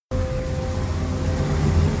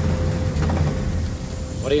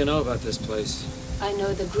do you know about this place? I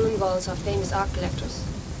know the Grunwalds are famous art collectors.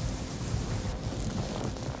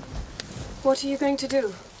 What are you going to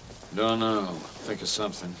do? Don't know. Think of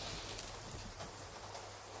something.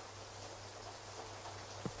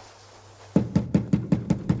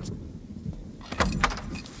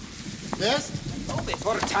 Yes? Oh,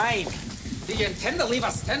 before time. Do you intend to leave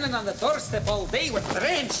us standing on the doorstep all day with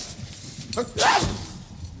drenched? Now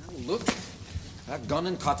look, that gun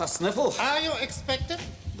and caught a sniffle. Are you expected?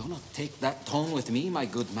 Do not take that tone with me, my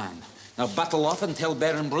good man. Now battle off and tell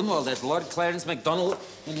Baron Brunwald that Lord Clarence MacDonald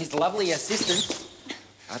and his lovely assistant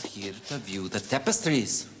are here to view the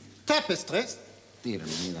tapestries. Tapestries? Dear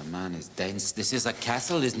me, the man is dense. This is a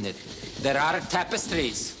castle, isn't it? There are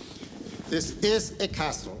tapestries. This is a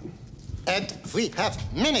castle. And we have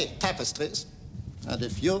many tapestries. And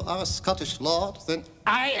if you are a Scottish lord, then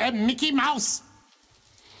I am Mickey Mouse.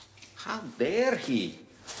 How dare he?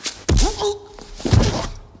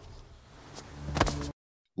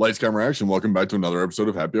 Lights, camera, action. Welcome back to another episode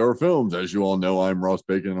of Happy Hour Films. As you all know, I'm Ross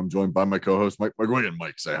Bacon, and I'm joined by my co-host, Mike McGuigan.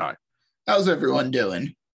 Mike, say hi. How's everyone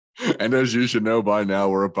doing? And as you should know by now,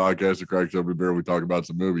 we're a podcast that cracks open beer. We talk about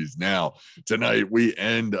some movies. Now, tonight we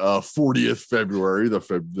end 40th February,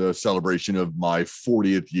 the celebration of my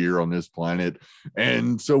 40th year on this planet.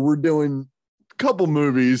 And so we're doing a couple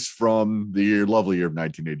movies from the lovely year of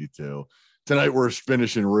 1982. Tonight we're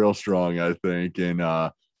finishing real strong, I think,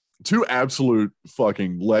 and two absolute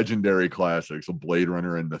fucking legendary classics of Blade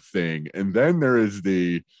Runner and The Thing. And then there is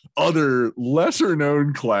the other lesser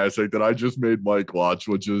known classic that I just made Mike watch,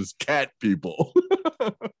 which is Cat People.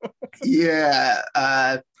 Yeah.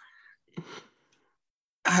 I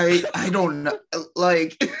don't know.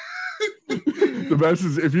 Like, the best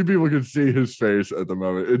is if you people can see his face at the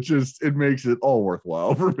moment, it makes it all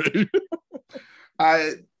worthwhile for me.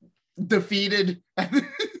 Defeated.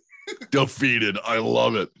 Defeated. I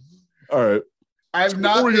love it. All right. I've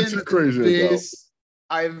not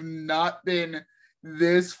been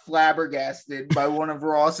this flabbergasted by one of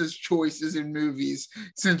Ross's choices in movies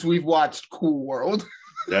since we've watched Cool World.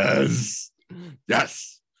 Yes.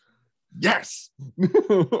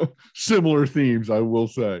 Similar themes, I will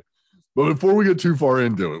say. But before we get too far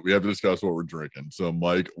into it, we have to discuss what we're drinking. So,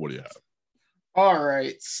 Mike, what do you have? All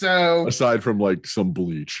right. So, aside from like some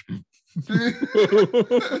bleach.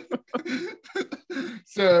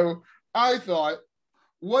 So I thought,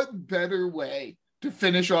 what better way to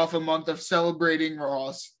finish off a month of celebrating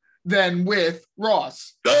Ross than with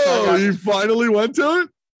Ross? Oh, you finally went to it?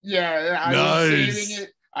 Yeah,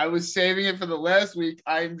 I was saving it for the last week.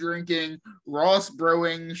 I'm drinking Ross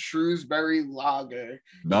Brewing Shrewsbury Lager.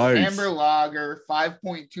 Nice. Amber Lager,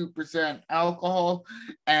 5.2% alcohol,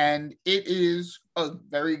 and it is a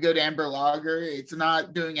very good amber lager. It's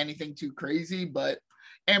not doing anything too crazy, but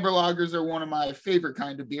amber lagers are one of my favorite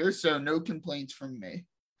kind of beers, so no complaints from me.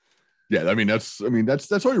 Yeah, that's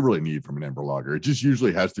all you really need from an amber lager. It just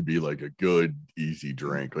usually has to be like a good, easy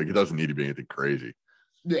drink. Like it doesn't need to be anything crazy.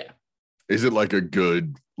 Yeah. Is it like a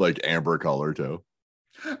good, like amber color too?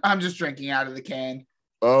 I'm just drinking out of the can.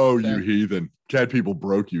 Oh, so. You heathen. Cat People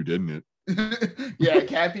broke you, didn't it? Yeah,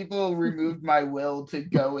 Cat People removed my will to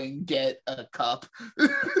go and get a cup.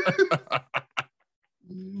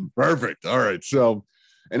 Perfect. All right. So,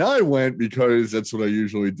 and I went because that's what I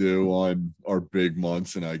usually do on our big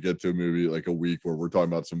months, and I get to a movie like a week where we're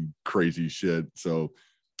talking about some crazy shit. So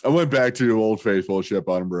I went back to Old Faithful, Ship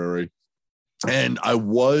Bottom Brewery. And I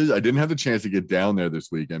didn't have the chance to get down there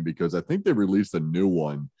this weekend because I think they released a new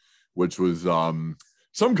one, which was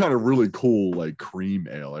some kind of really cool like cream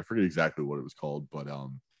ale. I forget exactly what it was called, but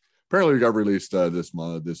apparently it got released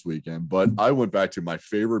this weekend. But I went back to my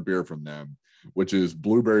favorite beer from them, which is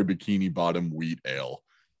Blueberry Bikini Bottom Wheat Ale.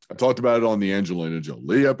 I talked about it on the Angelina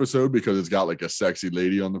Jolie episode because it's got like a sexy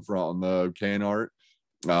lady on the front on the can art.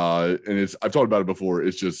 And I've talked about it before.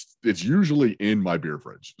 It's usually in my beer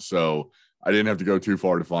fridge. So I didn't have to go too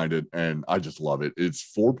far to find it, and I just love it. It's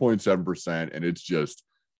 4.7%, and it's just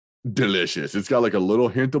delicious. It's got like a little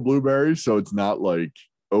hint of blueberries, so it's not like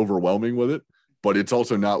overwhelming with it, but it's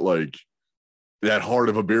also not like that hard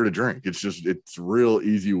of a beer to drink. It's real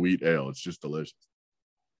easy wheat ale. It's just delicious.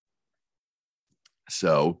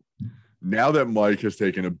 So now that Mike has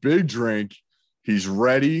taken a big drink, he's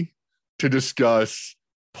ready to discuss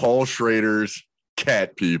Paul Schrader's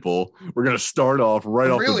Cat People. We're going to start off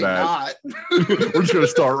right off the bat. We're just going to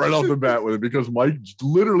start right off the bat with it because Mike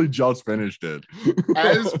literally just finished it.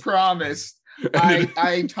 As promised,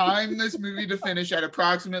 I timed this movie to finish at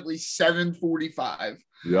approximately 7:45.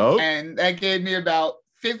 Yep. And that gave me about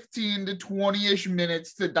 15 to 20-ish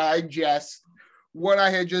minutes to digest what I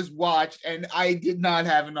had just watched, and I did not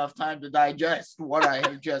have enough time to digest what I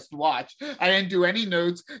had just watched. I didn't do any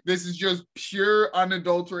notes. This is just pure,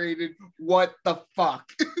 unadulterated, what the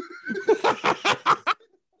fuck?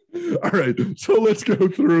 All right, so let's go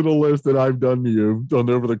through the list that I've done to you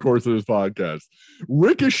over the course of this podcast.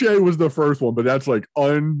 Ricochet was the first one, but that's like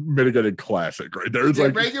unmitigated classic, right there. It's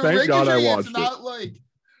like, thank God I watched it. Not like,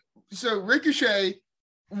 so Ricochet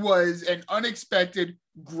was an unexpected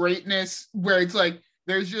greatness where it's like,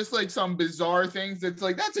 there's just like some bizarre things that's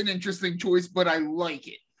like, that's an interesting choice, but I like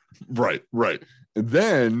it. Right. And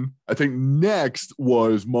then I think next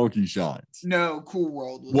was Monkey Shines. No, Cool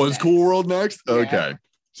World was next. Cool World next? Yeah. Okay.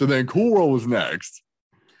 So then Cool World was next.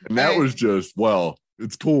 And that was just, well,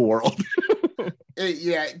 it's Cool World.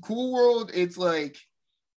 Yeah, Cool World, it's like,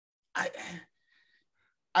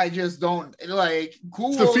 I just don't like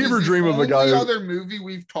Cool World. It's the fever dream of a guy. The other movie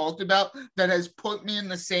we've talked about that has put me in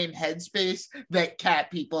the same headspace that Cat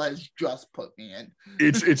People has just put me in.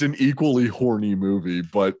 It's an equally horny movie,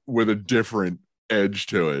 but with a different edge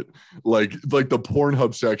to it. Like the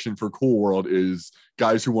Pornhub section for Cool World is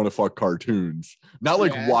guys who want to fuck cartoons, not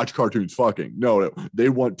like watch cartoons fucking. No, they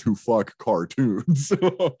want to fuck cartoons.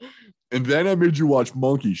 And then I made you watch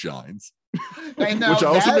Monkey Shines, which I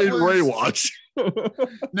also made Ray watch.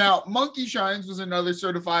 Now, Monkey Shines was another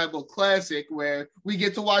certifiable classic where we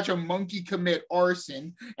get to watch a monkey commit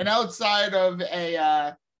arson, and outside of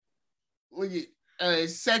a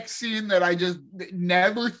sex scene that I just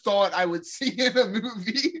never thought I would see in a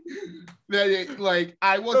movie, that it like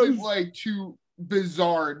I wasn't like too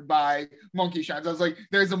bizarred by Monkey Shines. I was like,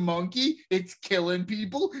 there's a monkey, it's killing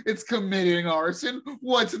people, it's committing arson.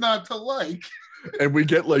 What's not to like? And we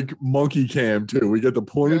get like monkey cam too. We get the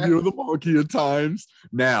point of view of the monkey at times.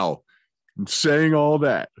 Now, saying all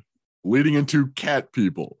that, leading into Cat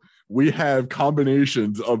People, we have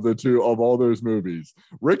combinations of the two of all those movies.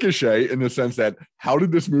 Ricochet, in the sense that how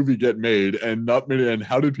did this movie get made, and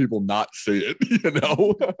how did people not see it? You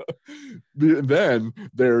know. Then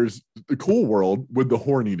there's the Cool World with the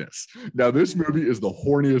horniness. Now this movie is the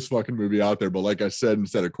horniest fucking movie out there. But like I said,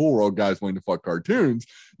 instead of Cool World, guys wanting to fuck cartoons,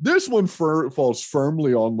 this one falls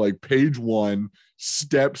firmly on like page one,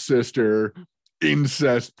 stepsister,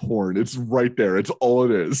 incest porn. It's right there. It's all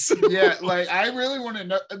it is. Yeah, like I really want to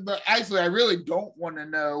know. Actually, I really don't want to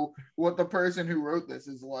know what the person who wrote this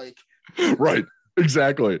is like. Right,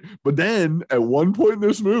 exactly. But then at one point in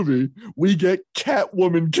this movie, we get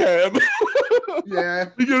Catwoman cam. Yeah,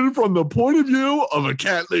 we get it from the point of view of a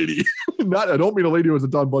cat lady. I don't mean a lady who has a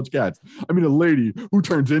done bunch of cats. I mean a lady who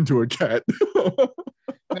turns into a cat.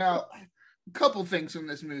 Now, a couple things from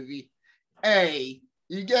this movie.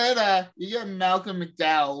 You get Malcolm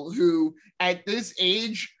McDowell, who at this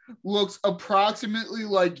age looks approximately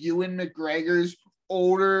like Ewan McGregor's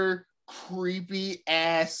older, creepy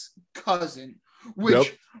ass cousin,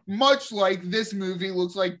 which much like this movie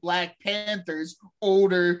looks like Black Panther's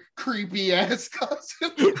older, creepy ass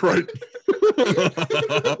cousin. Right.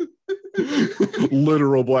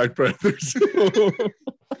 Literal Black Panthers.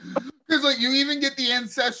 Because like you even get the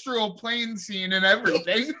ancestral plane scene and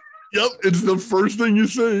everything. Yep, it's the first thing you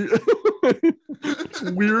see. It's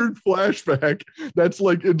weird flashback. That's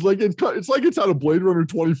like it's out of Blade Runner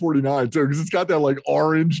 2049 too, because it's got that like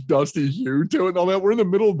orange dusty hue to it and all that. We're in the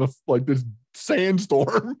middle of this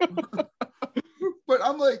sandstorm. But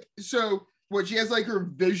I'm like, so what? She has like her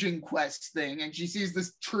vision quest thing, and she sees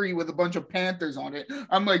this tree with a bunch of panthers on it.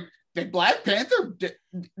 I'm like, did Black Panther?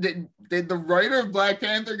 Did the writer of Black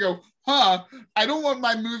Panther go, I don't want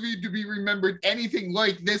my movie to be remembered anything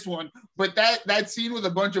like this one, but that scene with a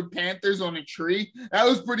bunch of panthers on a tree, that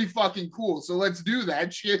was pretty fucking cool. So let's do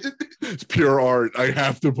that shit. It's pure art. I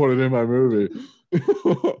have to put it in my movie.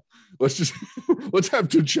 let's have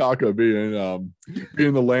T'Chaka be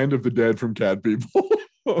in the land of the dead from Cat People.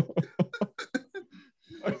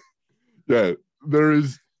 Yeah, there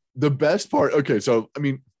is the best part. Okay, so I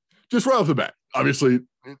mean, just right off the bat, obviously,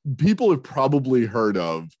 people have probably heard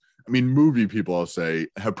of. I mean, movie people, I'll say,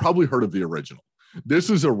 have probably heard of the original.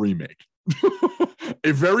 This is a remake,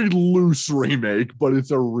 a very loose remake, but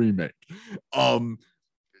it's a remake.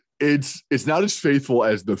 It's not as faithful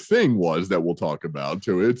as The Thing was that we'll talk about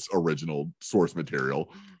to its original source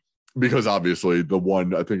material, because obviously the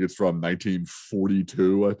one, I think it's from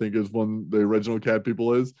 1942, I think is when the original Cat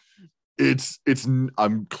People is.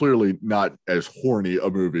 I'm clearly not as horny a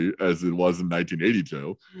movie as it was in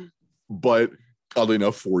 1982, but oddly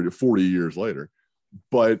enough, 40 years later.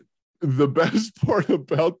 But the best part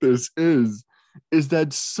about this is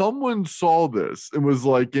that someone saw this and was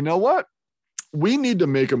like, you know what? We need to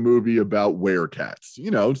make a movie about werecats.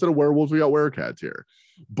 You know, instead of werewolves, we got werecats here.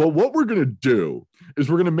 But what we're going to do is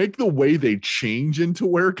we're going to make the way they change into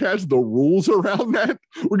werecats, the rules around that.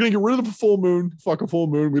 We're going to get rid of the full moon. Fuck a full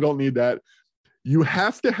moon. We don't need that. You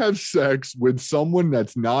have to have sex with someone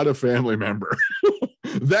that's not a family member.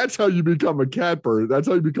 That's how you become a cat bird. That's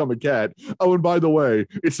how you become a cat. Oh, and by the way,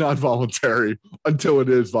 it's not voluntary until it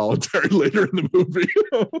is voluntary later in the movie.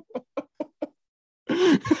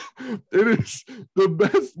 It is the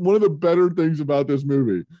best. One of the better things about this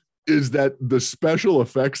movie is that the special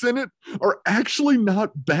effects in it are actually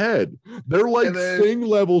not bad. They're like Thing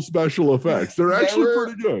level special effects. They're actually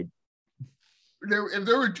pretty good. If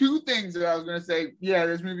there were two things that I was going to say, yeah,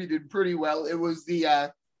 this movie did pretty well. It was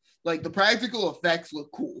the practical effects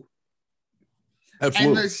look cool. Absolutely.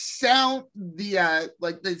 And the sound,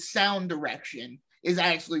 the sound direction is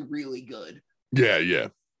actually really good. Yeah,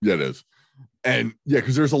 it is. And yeah,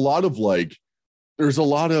 because there's a lot of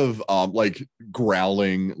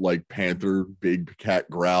growling, like panther, big cat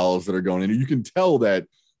growls that are going in. You can tell that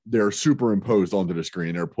they're superimposed onto the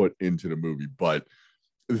screen or put into the movie, but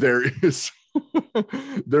there is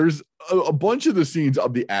there's a bunch of the scenes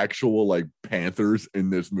of the actual like panthers in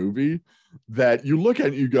this movie that you look at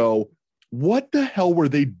and you go, what the hell were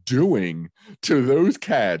they doing to those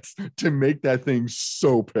cats to make that thing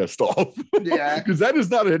so pissed off? Yeah. Because that is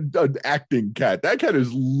not an acting cat. That cat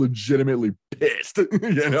is legitimately pissed,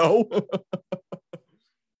 you know?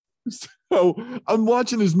 So I'm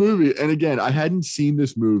watching this movie. And again, I hadn't seen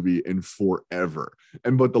this movie in forever.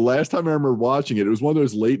 But the last time I remember watching it, it was one of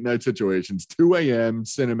those late night situations, 2 a.m.,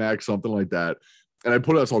 Cinemax, something like that. And I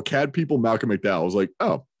put out, I saw Cat People, Malcolm McDowell. I was like,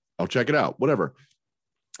 oh, I'll check it out, whatever.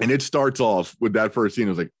 And it starts off with that first scene.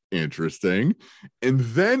 I was like, interesting. And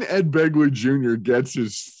then Ed Begley Jr. gets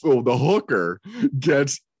the hooker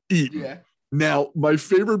gets eaten. Yeah. Now, my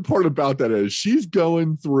favorite part about that is she's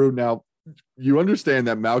going through. Now, you understand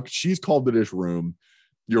that she's called to this room.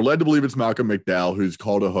 You're led to believe it's Malcolm McDowell who's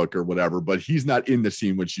called a hooker, whatever, but he's not in the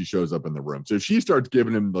scene when she shows up in the room. So she starts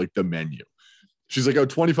giving him like the menu. She's like, oh,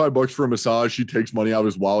 $25 for a massage. She takes money out of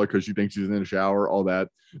his wallet because she thinks he's in the shower, all that.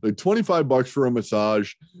 Like $25 for a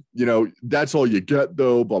massage. You know, that's all you get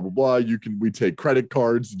though, blah, blah, blah. We take credit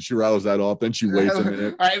cards, and she rattles that off. Then she waits a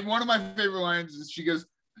minute. All right, one of my favorite lines is she goes,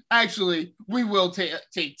 actually, we will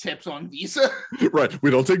take tips on Visa. Right.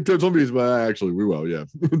 We don't take tips on Visa, but actually we will. Yeah.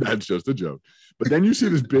 That's just a joke. But then you see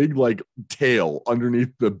this big like tail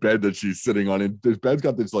underneath the bed that she's sitting on. And this bed's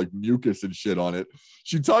got this like mucus and shit on it.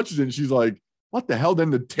 She touches it and she's like, what the hell?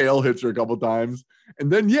 Then the tail hits her a couple times. And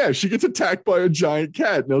then, yeah, she gets attacked by a giant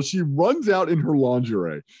cat. Now she runs out in her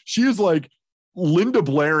lingerie. She is like Linda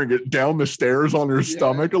Blairing it down the stairs on her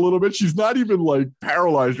stomach a little bit. She's not even like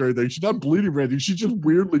paralyzed or anything. She's not bleeding or anything. She's just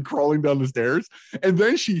weirdly crawling down the stairs. And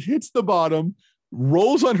then she hits the bottom,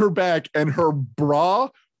 rolls on her back, and her bra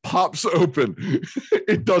pops open.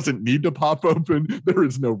 It doesn't need to pop open. There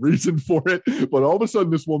is no reason for it. But all of a sudden,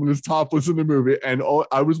 this woman is topless in the movie. And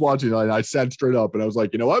I was watching it, and I sat straight up, and I was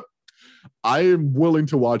like, you know what? I am willing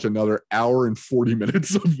to watch another hour and 40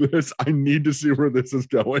 minutes of this. I need to see where this is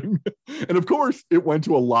going. And of course, it went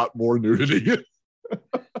to a lot more nudity.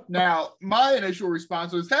 Now, my initial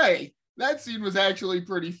response was, hey, that scene was actually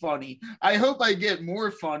pretty funny. I hope I get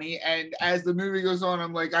more funny. And as the movie goes on,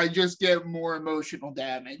 I'm like, I just get more emotional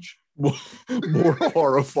damage. More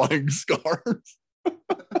horrifying scars.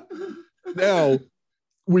 Now,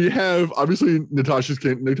 we have, obviously, Natasha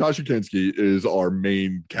Kinski is our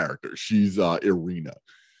main character. She's Irina.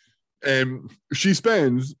 And she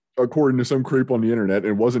spends, according to some creep on the internet,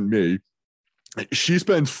 and it wasn't me, she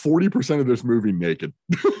spends 40% of this movie naked.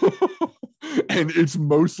 And it's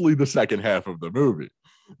mostly the second half of the movie,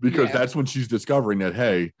 because that's when she's discovering that,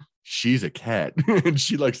 hey, she's a cat and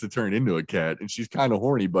she likes to turn into a cat and she's kind of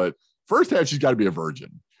horny, but first half, she's got to be a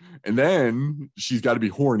virgin. And then she's got to be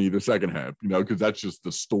horny the second half, you know, because that's just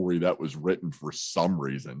the story that was written for some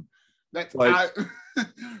reason. That's like,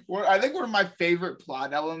 I think one of my favorite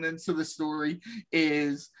plot elements of the story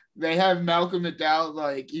is they have Malcolm McDowell,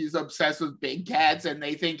 like he's obsessed with big cats, and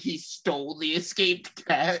they think he stole the escaped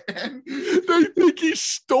cat. They think he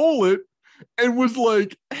stole it and was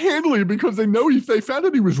like handling it because they found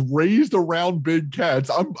out he was raised around big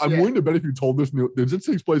cats. I'm willing to bet if you told this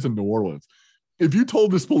takes place in New Orleans. If you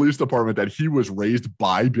told this police department that he was raised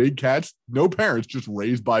by big cats, no parents, just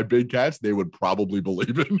raised by big cats, they would probably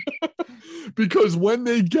believe it. Because when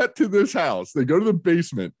they get to this house, they go to the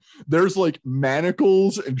basement, there's like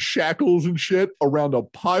manacles and shackles and shit around a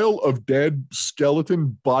pile of dead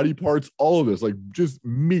skeleton body parts, all of this, like just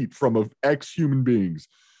meat from ex-human beings.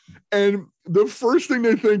 And the first thing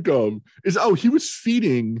they think of is, oh, he was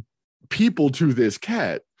feeding people to this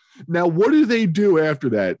cat. Now, what do they do after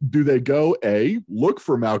that? Do they go A, look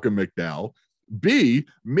for Malcolm McDowell, B,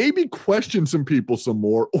 maybe question some people some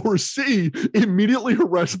more, or C, immediately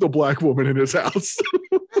arrest the black woman in his house?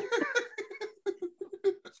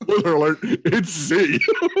 Spoiler alert, it's C.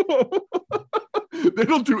 They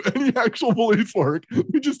don't do any actual police work.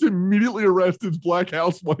 They just immediately arrest his black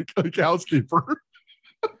housekeeper.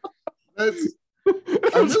 I'm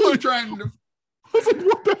really trying to. I was like,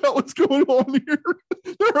 what the hell is going on here?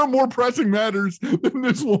 There are more pressing matters than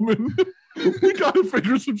this woman. We got to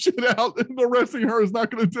figure some shit out, and arresting her is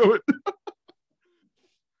not going to do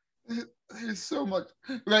it. There's so much.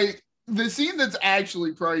 Like, the scene that's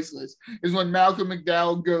actually priceless is when Malcolm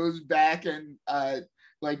McDowell goes back and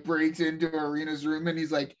like breaks into Irina's room, and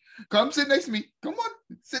he's like, come sit next to me. Come on,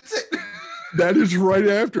 sit. That is right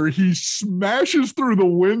after he smashes through the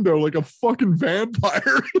window like a fucking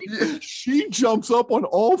vampire. Yeah. She jumps up on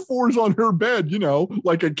all fours on her bed, you know,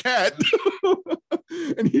 like a cat.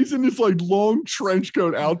 And he's in this like long trench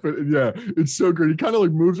coat outfit. And yeah, it's so great. He kind of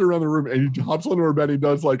like moves around the room and he hops onto her bed. He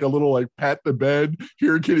does like a little like pat the bed,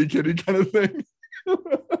 here, kitty, kitty kind of thing. I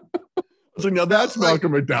was like, now that's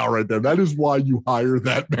Malcolm McDowell right there. That is why you hire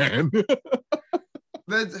that man.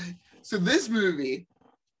 So this movie,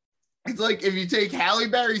 it's like if you take Halle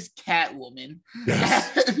Berry's Catwoman,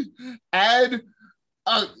 yes, add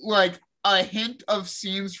like a hint of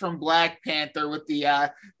scenes from Black Panther with the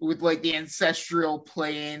like the ancestral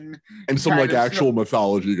plane and some like actual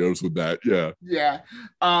mythology goes with that. Yeah.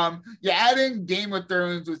 You add in Game of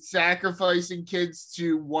Thrones with sacrificing kids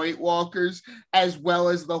to White Walkers, as well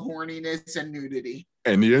as the horniness and nudity.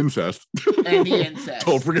 And the incest.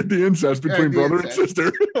 Don't forget the incest between brother and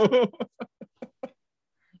sister.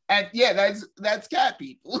 And yeah, that's cat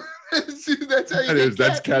people. That's how you get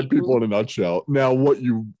that's cat people in a nutshell. Now, what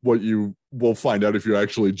you will find out if you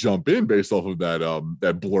actually jump in based off of that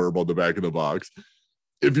that blurb on the back of the box.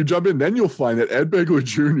 If you jump in, then you'll find that Ed Begley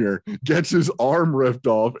Jr. gets his arm ripped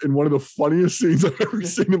off in one of the funniest scenes I've ever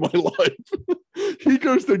seen in my life. He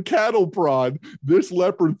goes to cattle prod this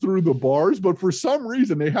leopard through the bars, but for some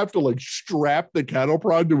reason they have to like strap the cattle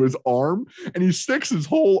prod to his arm, and he sticks his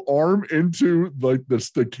whole arm into like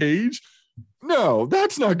the cage. No,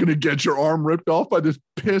 that's not going to get your arm ripped off by this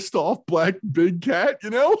pissed off black big cat,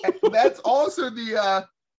 you know? That's also the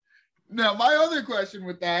now, my other question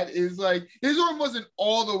with that is like his arm wasn't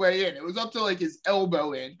all the way in. It was up to like his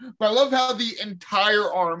elbow in. But I love how the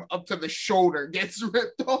entire arm up to the shoulder gets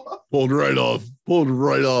ripped off. Pulled right off.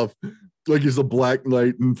 Like he's a Black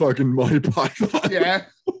Knight and fucking Monty Python. Yeah.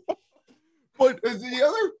 But the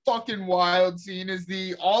other fucking wild scene is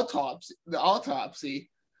the autopsy.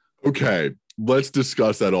 Okay, let's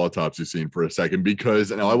discuss that autopsy scene for a second,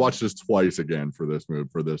 because now I watched this twice again for this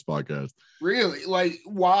podcast. Really? Like,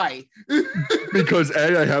 why? Because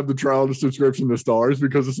A, I have the trial to subscription to Stars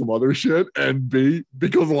because of some other shit, and B,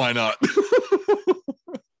 because why not?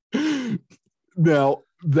 Now,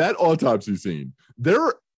 that autopsy scene, there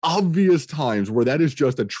are obvious times where that is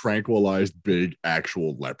just a tranquilized big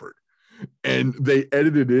actual leopard. And they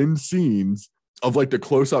edited in scenes of like the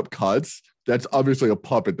close-up cuts. That's obviously a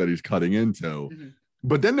puppet that he's cutting into. Mm-hmm.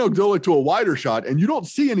 But then they'll go like to a wider shot and you don't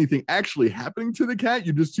see anything actually happening to the cat.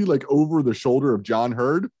 You just see like over the shoulder of John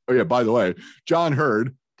Hurd. Oh yeah, by the way, John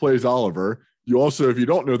Hurd plays Oliver. You also, if you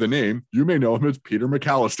don't know the name, you may know him as Peter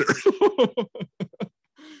McAllister.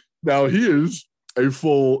 Now he is a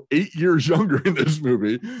full 8 years younger in this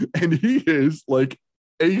movie. And he is like,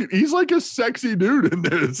 he's like a sexy dude in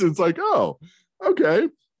this. It's like, oh, okay.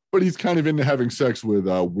 But he's kind of into having sex with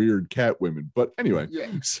weird cat women. But anyway, yeah.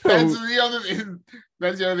 So that's the other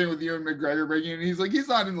thing with Ewan McGregor breaking in. He's like, he's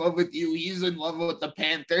not in love with you. He's in love with the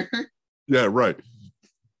Panther. Yeah, right.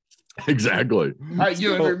 Exactly.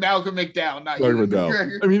 Ewan Malcolm McDowell, not Ewan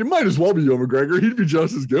McGregor. I mean, it might as well be Ewan McGregor. He'd be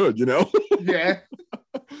just as good, you know? Yeah.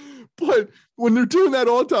 But when they're doing that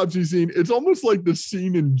autopsy scene, it's almost like the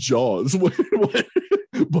scene in Jaws,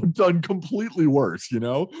 but done completely worse, you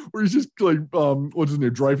know? Where he's just like, what's his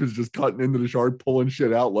name? Dreyfus just cutting into the shark, pulling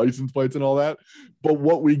shit out, license plates and all that. But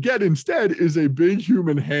what we get instead is a big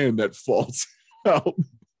human hand that falls out.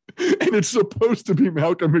 And it's supposed to be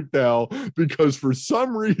Malcolm McDowell because for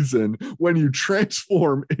some reason, when you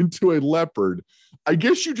transform into a leopard, I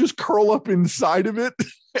guess you just curl up inside of it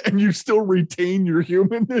and you still retain your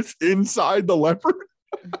humanness inside the leopard.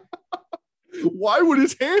 Why would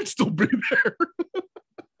his hand still be there?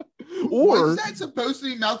 Or was that supposed to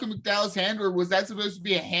be Malcolm McDowell's hand, or was that supposed to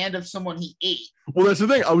be a hand of someone he ate? Well, that's the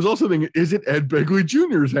thing. I was also thinking, is it Ed Begley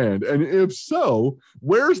Jr.'s hand? And if so,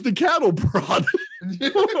 where's the cattle prod?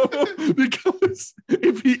 Because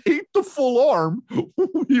if he ate the full arm,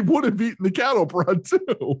 he would have eaten the cattle prod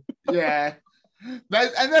too. Yeah. And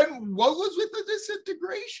then what was with the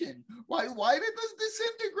disintegration? Why did this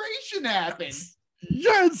disintegration happen?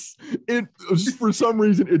 Yes, it for some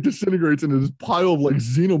reason it disintegrates into this pile of like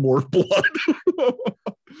xenomorph blood.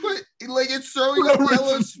 But like it's throwing up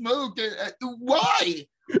yellow smoke. Why?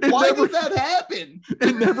 Why did that happen?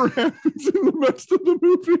 It never happens in the rest of the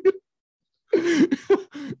movie.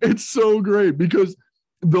 It's so great because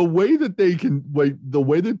the way that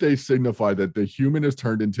they signify that the human is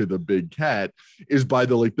turned into the big cat is by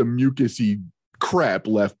the mucusy crap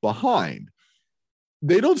left behind.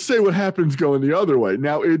 They don't say what happens going the other way.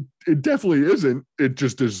 Now it definitely isn't it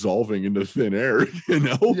just dissolving into thin air, you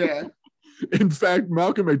know? Yeah. In fact,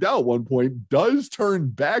 Malcolm McDowell at one point does turn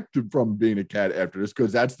back from being a cat after this,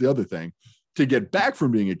 because that's the other thing. To get back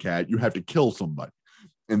from being a cat, you have to kill somebody.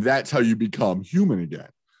 And that's how you become human again.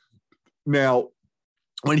 Now,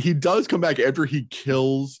 when he does come back after he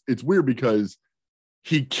kills, it's weird because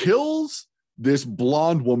he kills this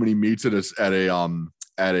blonde woman he meets at a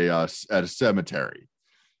cemetery.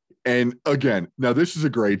 And again, now this is a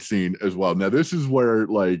great scene as well. Now this is where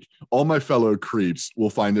like all my fellow creeps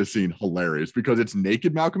will find this scene hilarious because it's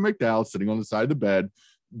naked Malcolm McDowell sitting on the side of the bed.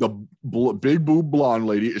 The big boob blonde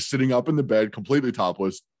lady is sitting up in the bed, completely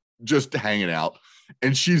topless, just hanging out.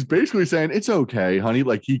 And she's basically saying, it's okay, honey.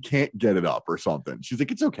 Like he can't get it up or something. She's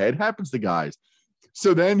like, it's okay. It happens to guys.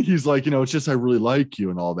 So then he's like, it's just, I really like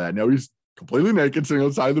you and all that. Now he's completely naked sitting on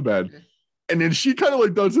the side of the bed. And then she kind of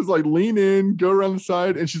like does this like lean in, go around the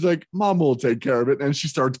side, and she's like, Mom will take care of it. And she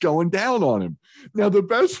starts going down on him. Now, the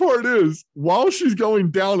best part is while she's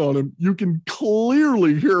going down on him, you can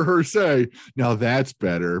clearly hear her say, now that's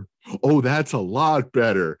better. Oh, that's a lot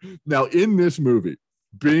better. Now, in this movie,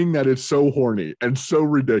 being that it's so horny and so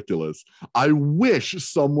ridiculous, I wish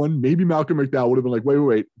someone, maybe Malcolm McDowell, would have been like,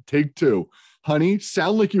 wait, take two. Honey,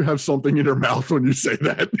 sound like you have something in your mouth when you say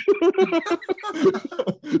that.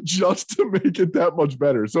 Just to make it that much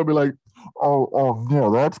better. So I'll be like, oh,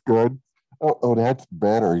 no, that's good. Oh, that's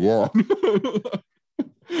better, yeah.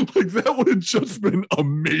 Like that would have just been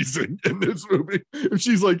amazing in this movie. If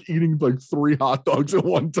she's like eating like 3 hot dogs at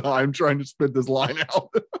one time, trying to spit this line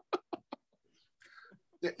out.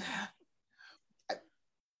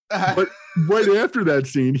 But right after that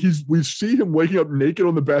scene, we see him waking up naked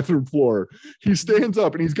on the bathroom floor. He stands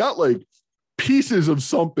up and he's got like pieces of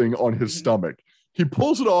something on his stomach. He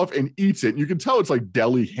pulls it off and eats it. And you can tell it's like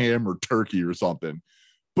deli ham or turkey or something,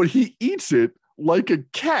 but he eats it like a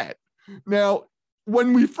cat. Now,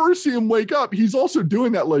 when we first see him wake up, he's also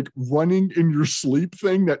doing that like running in your sleep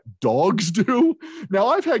thing that dogs do. Now,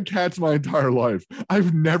 I've had cats my entire life.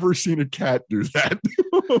 I've never seen a cat do that.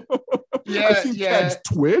 I've seen cats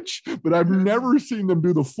twitch, but I've never seen them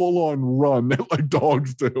do the full-on run that like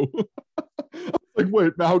dogs do. Like,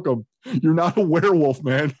 wait, Malcolm, you're not a werewolf,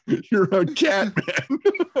 man. You're a cat, man.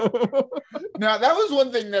 Now, that was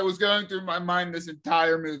one thing that was going through my mind this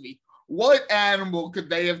entire movie. What animal could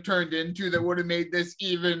they have turned into that would have made this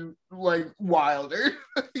even like wilder?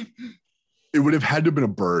 It would have had to have been a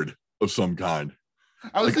bird of some kind.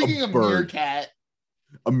 I was thinking a meerkat.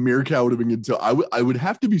 A meerkat would have been good too. I would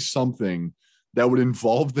have to be something that would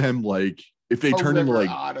involve them, like if they turn into like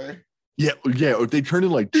otter. Yeah, or if they turn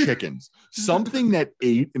into like chickens, something that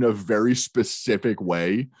ate in a very specific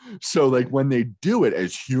way. So like when they do it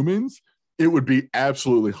as humans, it would be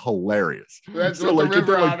absolutely hilarious. That's so what like the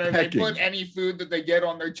river if otter, they put any food that they get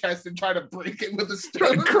on their chest and try to break it with a stone.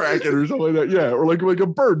 Try to crack it or something like that. Yeah, or like a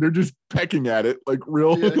bird, they're just pecking at it like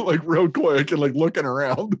real quick and like looking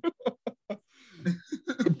around.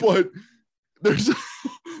 But there's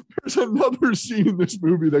another scene in this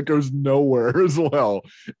movie that goes nowhere as well.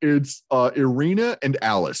 It's Irina and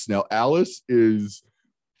Alice. Now Alice is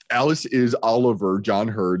Oliver, John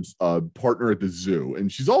Hurd's partner at the zoo,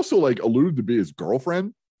 and she's also like alluded to be his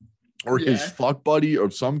girlfriend or his fuck buddy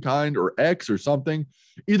of some kind or ex or something.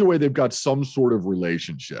 Either way, they've got some sort of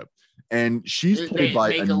relationship. And she's played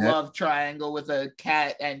by a love triangle with a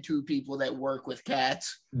cat and 2 people that work with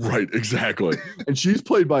cats. Right, exactly. And she's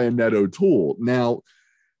played by Annette O'Toole. Now,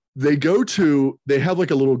 they have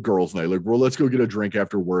like a little girls' night. Like, well, let's go get a drink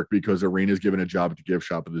after work because Irina's given a job at the gift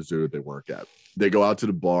shop at the zoo that they work at. They go out to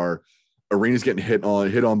the bar. Irina's getting hit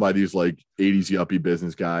on by these like 80s yuppie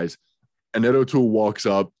business guys. Annette O'Toole walks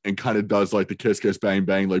up and kind of does like the kiss, kiss, bang,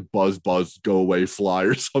 bang, like buzz, buzz, go away, fly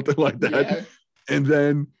or something like that. Yeah. And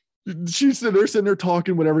then they're sitting there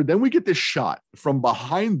talking, whatever. Then we get this shot from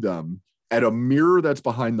behind them at a mirror that's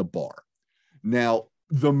behind the bar. Now,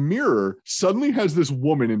 the mirror suddenly has this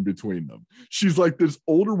woman in between them. She's like this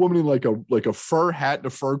older woman in like a fur hat and a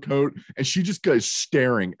fur coat, and she just goes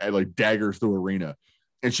staring at like daggers through Irina.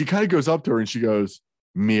 And she kind of goes up to her and she goes,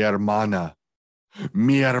 "Mi hermana,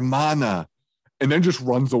 mi hermana," and then just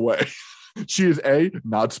runs away. She is A,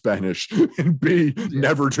 not Spanish, and B,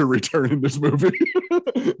 never to return in this movie.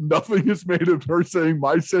 Nothing is made of her saying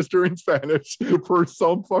 "my sister" in Spanish for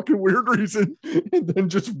some fucking weird reason, and then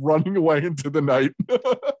just running away into the night.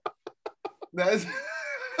 That's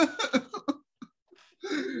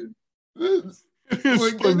It is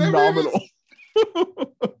like, phenomenal.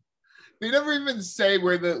 They never even say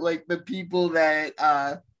where the people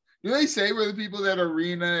that do they say where the people that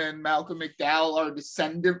Irina and Malcolm McDowell are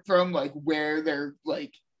descended from, like where they're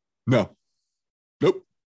like? No. Nope.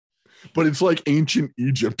 But it's like ancient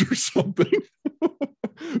Egypt or something.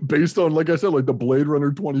 Based on, like I said, like the Blade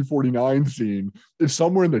Runner 2049 scene. It's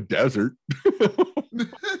somewhere in the desert.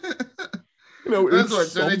 That's what.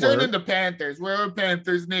 So they turn into panthers. Where are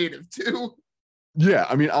panthers native to? Yeah,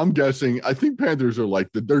 I mean, I'm guessing. I think panthers are like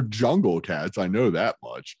they're jungle cats. I know that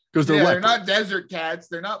much because they're not desert cats.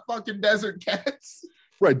 They're not fucking desert cats.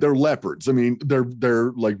 Right, they're leopards. I mean, they're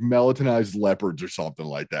like melatonized leopards or something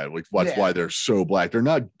like that. Like that's why they're so black. They're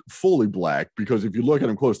not fully black because if you look at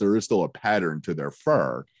them close, there is still a pattern to their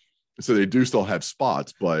fur, so they do still have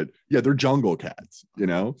spots. But yeah, they're jungle cats.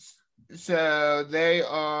 So they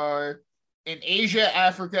are in Asia,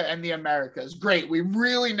 Africa, and the Americas. Great. We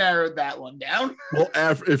really narrowed that one down. Well,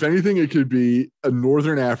 if anything, it could be a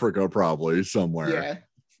Northern Africa, probably somewhere. Yeah.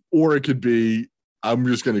 Or it could be, I'm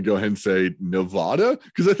just going to go ahead and say Nevada,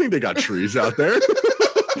 because I think they got trees out there.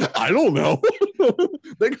 I don't know.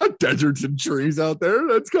 They got deserts and trees out there.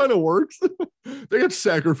 That's kind of works. They got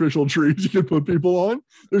sacrificial trees you can put people on.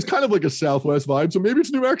 There's kind of like a Southwest vibe. So maybe it's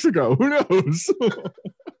New Mexico. Who knows?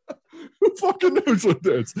 Who fucking knows what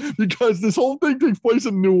this? Because this whole thing takes place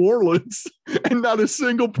in New Orleans, and not a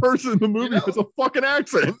single person in the movie has a fucking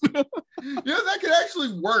accent. That could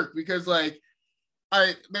actually work because, like,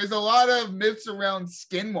 there's a lot of myths around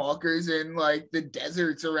skinwalkers in like the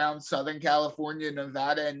deserts around Southern California,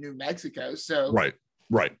 Nevada, and New Mexico. So right.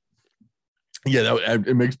 Yeah,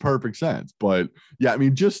 it makes perfect sense. But yeah, I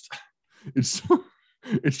mean, it's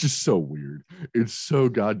just so weird. It's so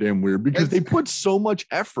goddamn weird because they put so much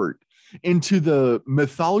effort into the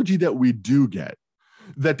mythology that we do get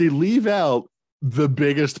that they leave out the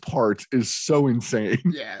biggest part is so insane.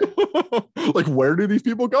 Yeah. Like, where do these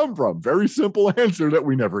people come from? Very simple answer that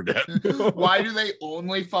we never get. Why do they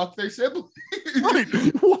only fuck their siblings? Right.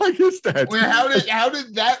 Why is that? How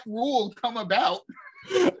did that rule come about?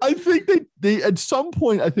 I think they at some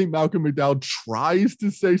point, I think Malcolm McDowell tries to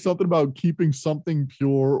say something about keeping something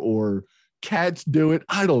pure or cats do it.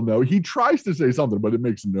 I don't know. He tries to say something, but it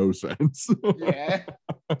makes no sense. Yeah.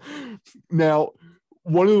 Now,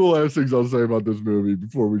 one of the last things I'll say about this movie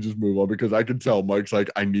before we just move on, because I can tell Mike's like,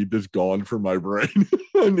 I need this gone from my brain.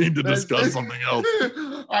 I need to discuss something else.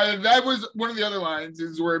 That was one of the other lines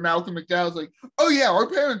is where Malcolm McDowell's like, "Oh yeah, our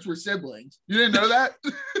parents were siblings. You didn't know that?"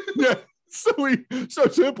 Yeah. So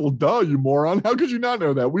simple. Duh, you moron. How could you not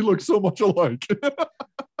know that? We look so much alike.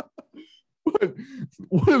 But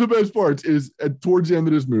one of the best parts is towards the end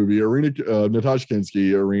of this movie, Natasha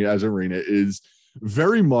Kinski, as Irina, is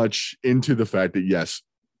very much into the fact that, yes,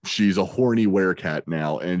 she's a horny werecat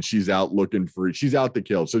now, and she's out to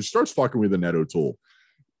kill. So she starts fucking with Annette O'Toole.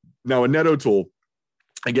 Now, Annette O'Toole,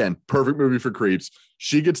 again, perfect movie for creeps.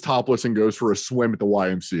 She gets topless and goes for a swim at the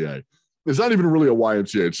YMCA. It's not even really a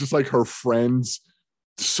YMCA. It's just like her friend's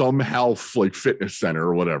somehow like fitness center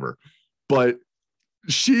or whatever. But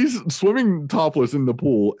she's swimming topless in the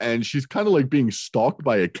pool, and she's kind of like being stalked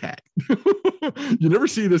by a cat. You never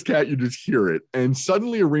see this cat, you just hear it. And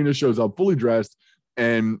suddenly Irina shows up fully dressed,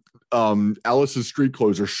 and Alice's street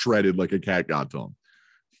clothes are shredded like a cat got to him.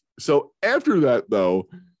 So after that, though,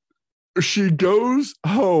 she goes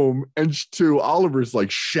home and to Oliver's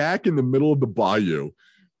like shack in the middle of the bayou.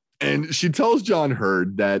 And she tells John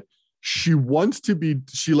Hurd that she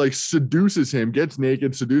like seduces him, gets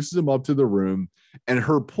naked, seduces him up to the room. And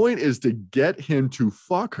her point is to get him to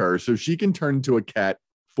fuck her so she can turn into a cat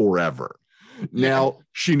forever. Yeah. Now,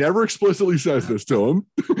 she never explicitly says this to him.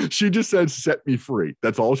 She just says, "Set me free."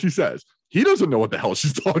 That's all she says. He doesn't know what the hell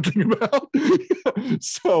she's talking about.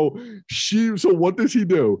 So what does he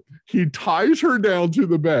do? He ties her down to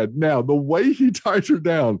the bed. Now, the way he ties her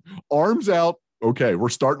down, arms out. Okay, we're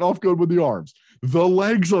starting off good with the arms. The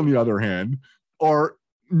legs, on the other hand, are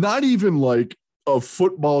not even like a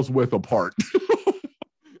football's width apart.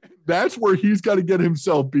 That's where he's got to get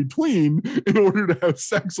himself between in order to have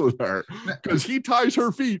sex with her, because he ties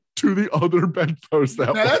her feet to the other bedpost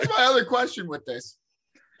that Now way. that's my other question with this.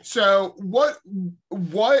 So what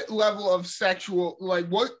level of sexual, like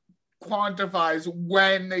what quantifies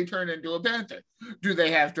when they turn into a panther? Do they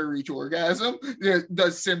have to reach orgasm?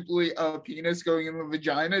 Does simply a penis going in the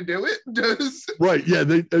vagina do it? Right. Yeah.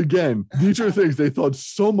 These are things they thought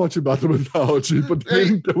so much about the mythology, but they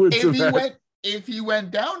didn't go into that. If he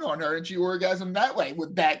went down on her and she orgasmed that way,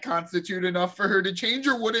 would that constitute enough for her to change,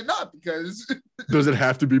 or would it not? Because does it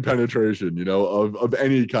have to be penetration, of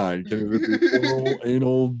any kind? Can it be oral,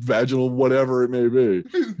 anal, vaginal, whatever it may be?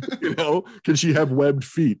 Can she have webbed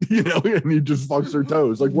feet? And he just fucks her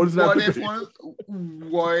toes. Like, what does that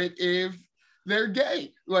mean? What if they're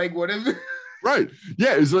gay? Like, what if? Right.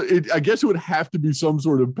 Yeah. I guess it would have to be some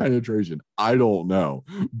sort of penetration. I don't know.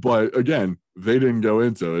 But again, they didn't go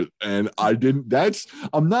into it. And I'm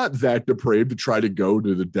not that depraved to try to go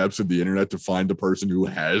to the depths of the internet to find the person who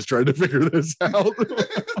has tried to figure this out.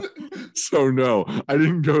 So no, I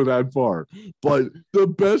didn't go that far. But the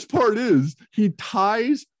best part is he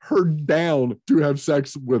ties her down to have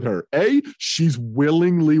sex with her. She's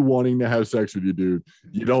willingly wanting to have sex with you, dude.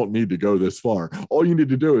 You don't need to go this far. All you need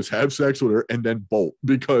to do is have sex with her and then bolt.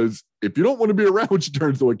 Because if you don't want to be around when she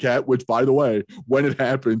turns to a cat, which, by the way, when it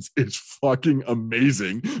happens, it's fucking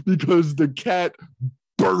amazing, because the cat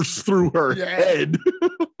bursts through her head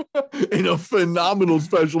in a phenomenal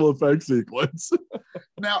special effects sequence.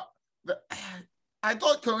 Now, I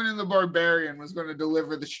thought Conan the Barbarian was going to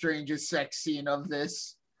deliver the strangest sex scene of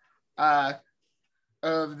this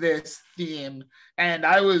theme, and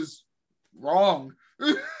I was wrong.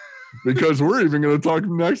 Because we're even going to talk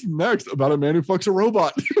next about a man who fucks a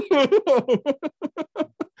robot.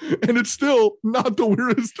 And it's still not the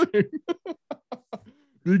weirdest thing.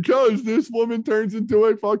 Because this woman turns into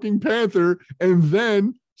a fucking panther, and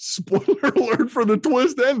then, spoiler alert for the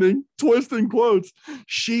twist ending, twist in quotes,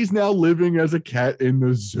 she's now living as a cat in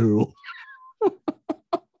the zoo.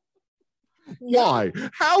 Why?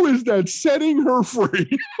 How is that setting her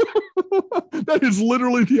free? That is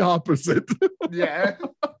literally the opposite. Yeah.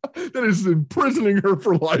 That is imprisoning her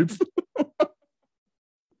for life.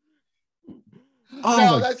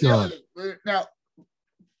 Oh, that's God. The other.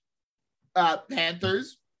 Now,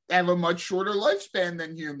 panthers have a much shorter lifespan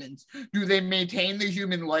than humans. Do they maintain the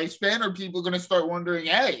human lifespan, or are people going to start wondering,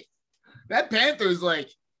 hey, that panther's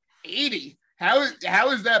like 80? How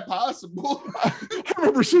is that possible? I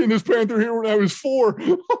remember seeing this panther here when I was 4.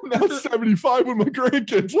 I'm now 75 with my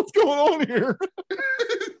grandkids. What's going on here?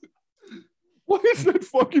 Why is that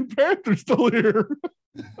fucking panther still here?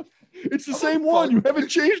 It's the same one. You haven't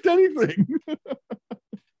changed anything.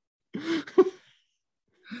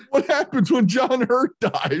 What happens when John Hurt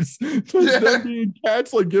dies? Does them being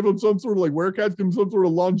cats give him some sort of werecats, give him some sort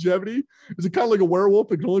of longevity? Is it kind of like a werewolf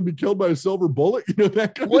that can only be killed by a silver bullet?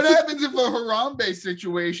 That kind what happens if a Harambe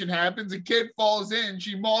situation happens? A kid falls in,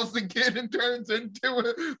 she mauls the kid and turns into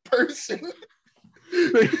a person.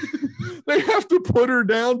 They have to put her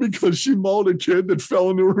down because she mauled a kid that fell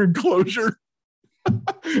into her enclosure.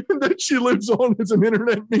 And then she lives on as an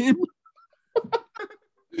internet meme.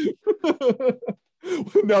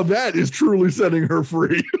 Now that is truly setting her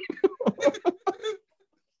free.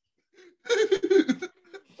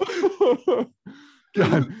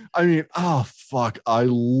 God, I mean, fuck. I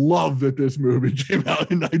love that this movie came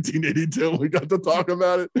out in 1982. We got to talk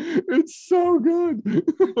about it. It's so good.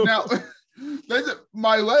 Now,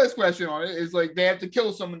 my last question on it is they have to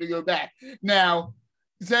kill someone to go back. Now,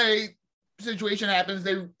 say situation happens,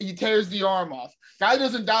 he tears the arm off. Guy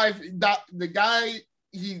doesn't die. The guy,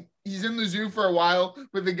 he's in the zoo for a while,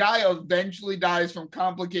 but the guy eventually dies from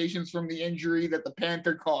complications from the injury that the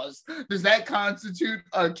panther caused. Does that constitute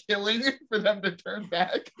a killing for them to turn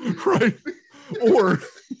back? Right. Or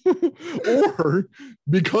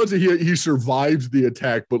because he survives the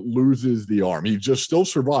attack but loses the arm. He just still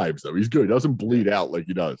survives, though. He's good. He doesn't bleed out like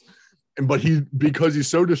he does. But because he's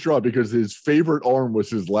so distraught because his favorite arm was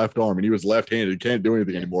his left arm and he was left-handed, can't do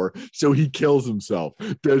anything anymore, so he kills himself.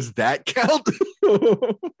 Does that count?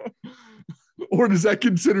 Or does that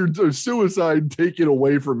considered a suicide taken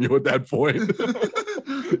away from you at that point?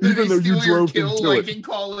 Even though you drove him to it. In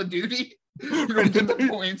Call of Duty, you don't get the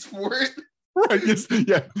points for it. Right?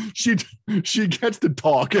 Yeah. She gets to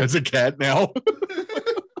talk as a cat now.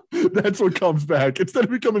 That's what comes back. Instead of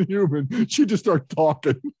becoming human, she just starts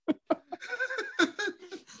talking.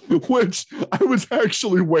 Which I was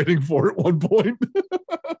actually waiting for at one point.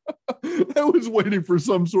 I was waiting for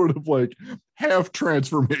some sort of half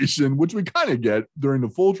transformation, which we kind of get during the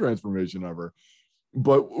full transformation of her.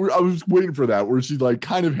 But I was waiting for that where she like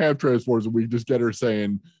kind of half transforms and we just get her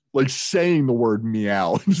saying the word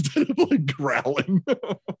meow instead of like growling.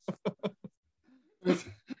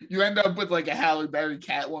 You end up with like a Halle Berry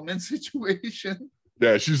Catwoman situation.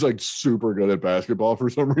 Yeah, she's like super good at basketball for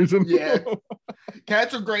some reason. Yeah.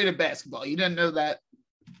 Cats are great at basketball. You didn't know that?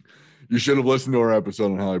 You should have listened to our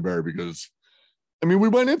episode on Halle Berry because, I mean, we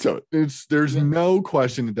went into it. There's no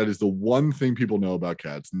question that is the one thing people know about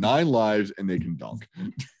cats. 9 lives and they can dunk.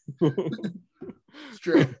 It's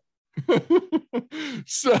true.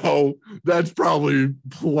 So that's probably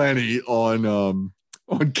plenty on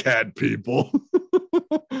cat people.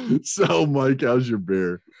 So Mike, how's your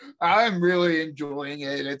beer? I'm really enjoying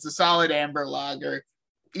it. It's a solid amber lager,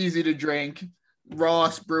 easy to drink.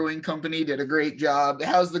 Ross Brewing Company did a great job.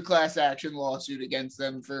 How's the class action lawsuit against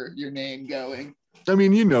them for your name going? I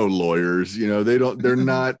mean, lawyers, they're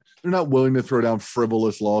not willing to throw down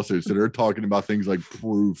frivolous lawsuits that are talking about things like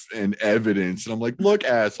proof and evidence. And I'm like, look,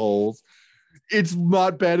 assholes, it's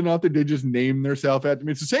not bad enough that they just name themselves after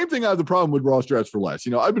me. It's the same thing I have the problem with Ross Dress for Less.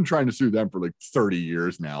 I've been trying to sue them for like 30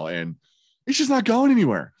 years now, and it's just not going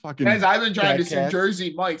anywhere. Fucking guys, I've been trying to sue cats.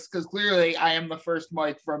 Jersey Mike's because clearly I am the first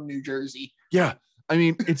Mike from New Jersey. Yeah. I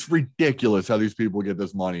mean, it's ridiculous how these people get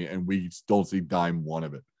this money and we don't see dime one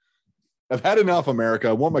of it. I've had enough, America.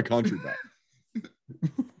 I want my country back.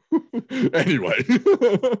 Anyway.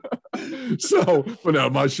 But no,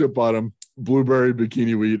 my ship bottom blueberry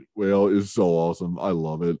bikini wheat whale is so awesome. I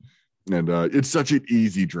love it. And it's such an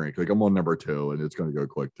easy drink. Like I'm on number 2 and it's going to go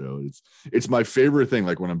quick too. It's my favorite thing.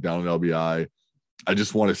 Like when I'm down at LBI, I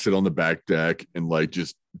just want to sit on the back deck and like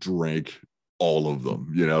just drink all of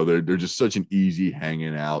them. They're just such an easy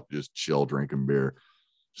hanging out, just chill drinking beer.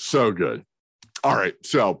 So good. All right.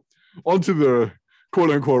 So on to the quote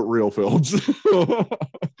unquote real films.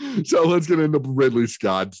 So let's get into Ridley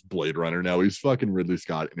Scott's Blade Runner. Now he's fucking Ridley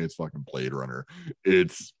Scott and it's fucking Blade Runner.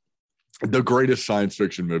 It's the greatest science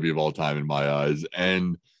fiction movie of all time in my eyes.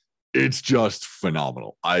 And it's just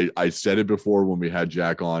phenomenal. I said it before when we had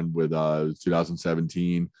Jack on with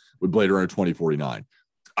 2017 with Blade Runner 2049.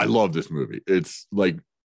 I love this movie. It's like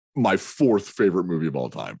my 4th favorite movie of all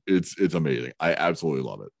time. It's amazing. I absolutely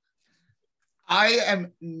love it. I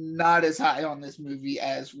am not as high on this movie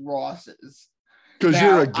as Ross is. Because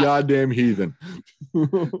you're a goddamn heathen.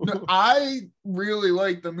 I really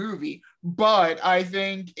like the movie, but I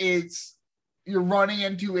think you're running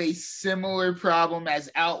into a similar problem as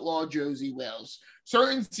Outlaw Josie Wells.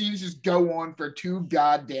 Certain scenes just go on for too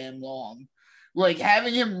goddamn long. Like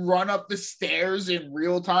having him run up the stairs in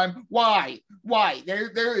real time. Why?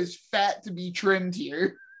 There is fat to be trimmed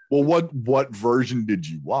here. Well, what version did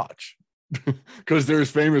you watch? Because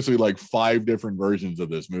there's famously like 5 different versions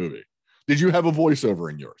of this movie. Did you have a voiceover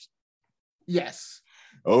in yours? Yes.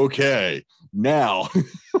 Okay. Now,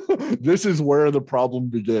 this is where the problem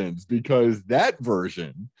begins because that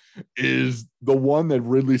version is the one that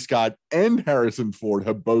Ridley Scott and Harrison Ford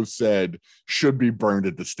have both said should be burned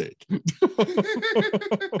at the stake.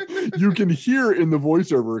 You can hear in the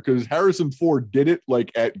voiceover because Harrison Ford did it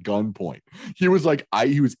like at gunpoint. He was like,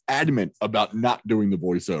 he was adamant about not doing the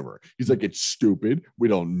voiceover. He's like, it's stupid. We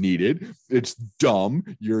don't need it. It's dumb.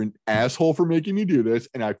 You're an asshole for making me do this.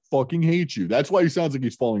 And I fucking hate you. That's why he sounds like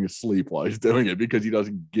he's falling asleep while he's doing it because he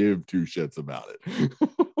doesn't give 2 shits about it.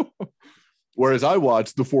 Whereas I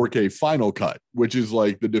watched the 4K final cut, which is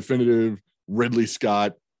like the definitive Ridley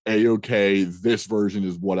Scott, A-OK, this version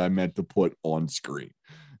is what I meant to put on screen.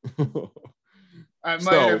 I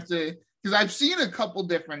might have to, because I've seen a couple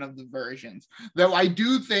different of the versions, though I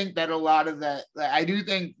do think that a lot of that, I do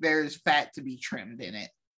think there's fat to be trimmed in it.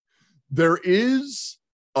 There is,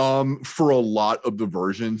 for a lot of the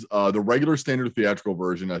versions, the regular standard theatrical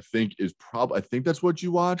version, I think that's what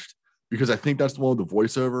you watched because I think that's the one with the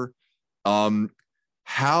voiceover.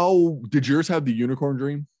 How did yours have the unicorn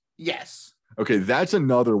dream? Yes. Okay, that's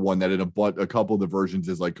another one that in a couple of the versions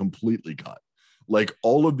is like completely cut. Like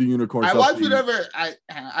all of the unicorn. I watched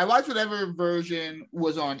whatever version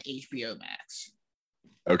was on HBO Max.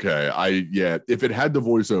 Okay, if it had the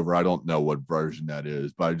voiceover, I don't know what version that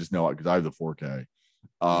is, but I just know it because I have the 4K.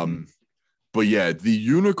 But yeah, the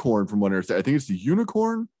unicorn, from what I understand, I think it's the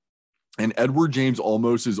unicorn and Edward James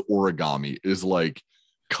Olmos's origami is like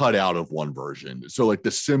cut out of one version. So like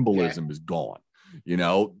the symbolism is gone,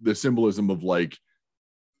 the symbolism of like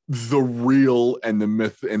the real and the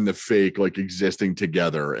myth and the fake like existing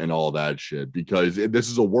together and all that shit. Because this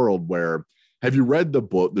is a world where, have you read the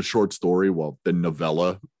book, the short story, the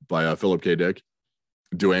novella by Philip K. Dick,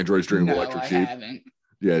 Do Androids Dream of Electric Sheep? Haven't.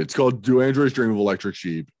 Yeah, it's called Do Androids Dream of Electric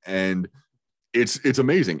Sheep. And it's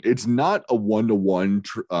amazing. It's not a one-to-one.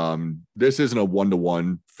 This isn't a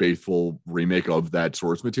one-to-one faithful remake of that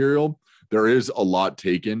source material. There is a lot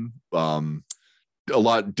taken. A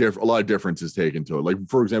lot of differences taken to it. Like,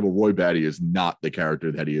 for example, Roy Batty is not the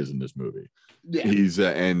character that he is in this movie. Yeah. He's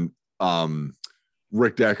Rick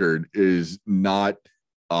Deckard is not.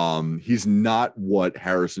 He's not what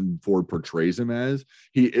Harrison Ford portrays him as.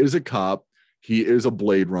 He is a cop. He is a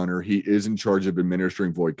Blade Runner. He is in charge of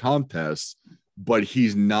administering void contests, but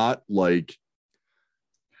he's not like.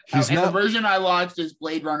 The version I watched is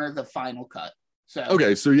Blade Runner: The Final Cut. So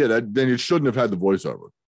okay, so yeah, then it shouldn't have had the voiceover.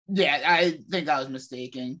 Yeah, I think I was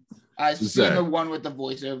mistaken. I've seen the one with the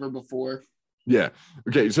voiceover before. Yeah.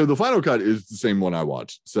 Okay. So the Final Cut is the same one I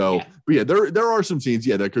watched. So, yeah. But yeah, there are some scenes,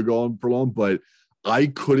 that could go on for long, but I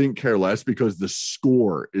couldn't care less because the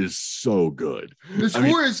score is so good. The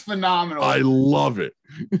score is phenomenal. I love it.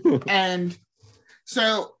 And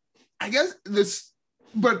so I guess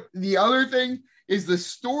but the other thing is the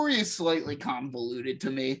story is slightly convoluted to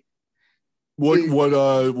me.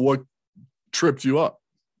 What tripped you up?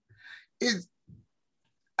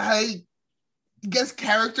 I guess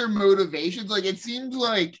character motivations. Like, it seems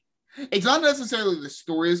like it's not necessarily the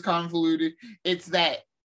story is convoluted. It's that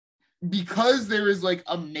because there is like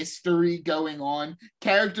a mystery going on,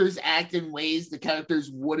 characters act in ways the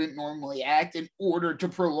characters wouldn't normally act in order to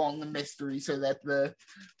prolong the mystery so that the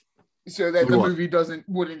movie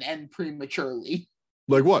wouldn't end prematurely.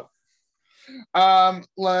 Like what?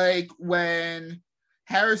 Like when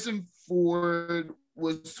Harrison Ford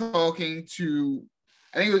was talking to,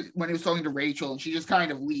 I think it was when he was talking to Rachel, and she just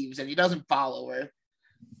kind of leaves and he doesn't follow her.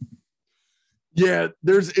 Yeah,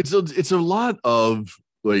 it's a lot of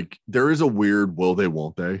like, there is a weird will they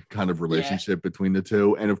won't they kind of relationship between the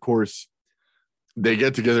two, and of course they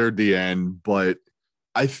get together at the end. But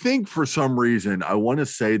I think for some reason I want to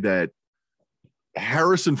say that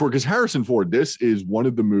Harrison Ford, this is one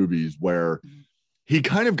of the movies where he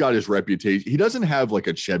kind of got his reputation. He doesn't have like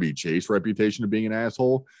a Chevy Chase reputation of being an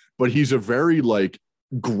asshole, but he's a very like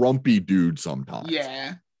grumpy dude sometimes.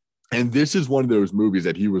 Yeah. And this is one of those movies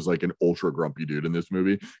that he was like an ultra grumpy dude in this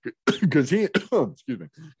movie because he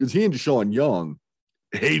and Sean Young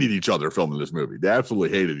hated each other filming this movie. They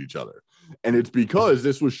absolutely hated each other. And it's because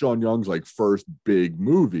this was Sean Young's like first big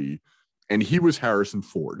movie and he was Harrison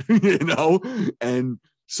Ford, And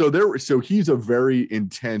so he's a very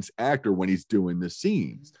intense actor when he's doing the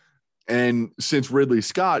scenes. And since Ridley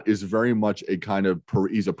Scott is very much a kind of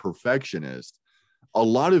he's a perfectionist, a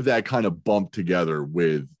lot of that kind of bumped together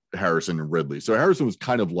with Harrison and Ridley. So Harrison was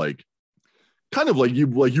kind of like you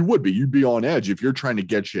would be. You'd be on edge if you're trying to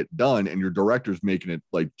get shit done and your director's making it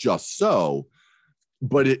like just so.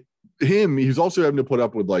 But he's also having to put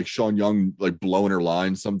up with like Sean Young like blowing her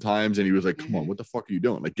lines sometimes, and he was like, "Come on, what the fuck are you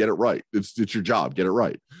doing? Like, get it right. It's your job. Get it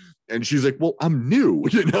right." And she's like, "Well, I'm new.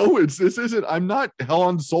 I'm not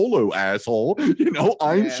Han Solo, asshole.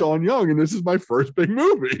 I'm Sean Young, and this is my first big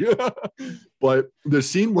movie." But the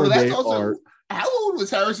scene where how old was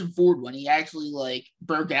Harrison Ford when he actually like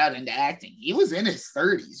broke out into acting? He was in his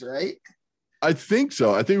 30s, right? I think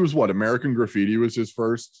so. I think it was American Graffiti was his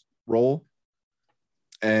first role.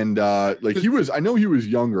 And I know he was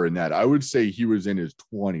younger in that. I would say he was in his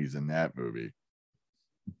 20s in that movie.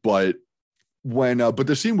 But but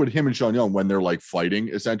the scene with him and Sean Young when they're like fighting,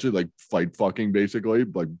 essentially like fight fucking, basically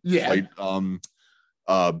like fight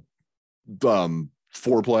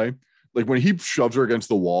foreplay. Like when he shoves her against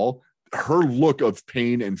the wall, her look of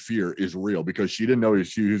pain and fear is real because she didn't know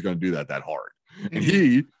he was going to do that hard. And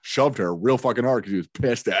he shoved her real fucking hard because he was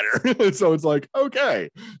pissed at her. So it's like, okay,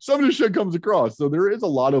 some of this shit comes across. So there is a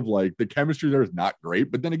lot of like the chemistry there is not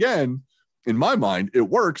great. But then again, in my mind, it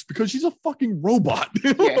works because she's a fucking robot.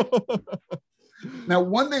 Yeah. Now,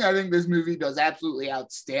 one thing I think this movie does absolutely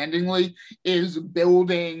outstandingly is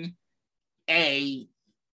building a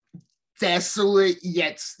desolate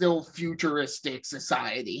yet still futuristic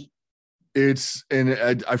society.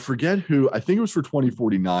 I forget who, I think it was for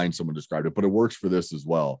 2049 someone described it, but it works for this as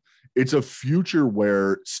well. It's a future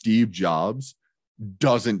where Steve Jobs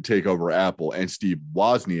doesn't take over Apple and Steve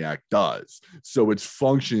Wozniak does. So it's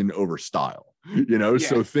function over style,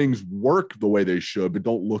 so things work the way they should, but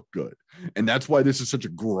don't look good. And that's why this is such a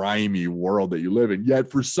grimy world that you live in. Yet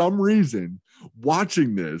for some reason,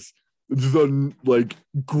 watching this, the like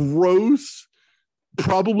gross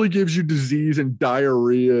probably gives you disease and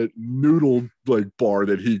diarrhea noodle like bar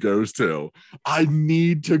that he goes to. I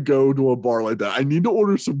need to go to a bar like that. I need to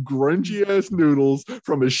order some grungy ass noodles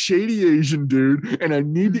from a shady Asian dude, and I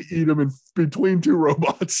need to eat them in between two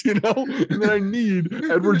robots, you know? And then I need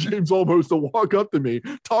Edward James Olmos to walk up to me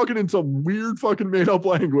talking in some weird fucking made up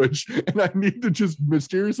language, and I need to just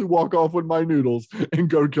mysteriously walk off with my noodles and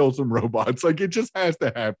go kill some robots. Like, it just has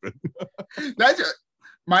to happen.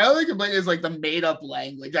 My other complaint is like the made up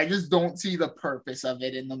language. I just don't see the purpose of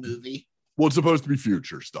it in the movie. Well, it's supposed to be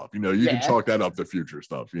future stuff. You know, you can chalk that up to future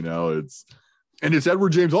stuff. You know, it's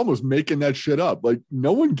Edward James almost making that shit up. Like,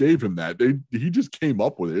 no one gave him that. He just came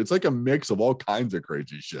up with it. It's like a mix of all kinds of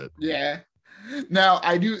crazy shit. Yeah. Now,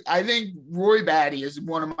 I think Roy Batty is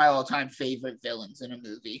one of my all-time favorite villains in a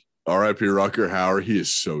movie. R.I.P. Rutger Hauer. He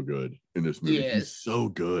is so good in this movie. He's so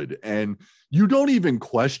good. And you don't even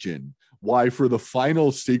question why for the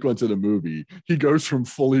final sequence of the movie, he goes from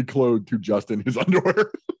fully clothed to just in his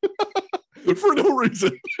underwear. For no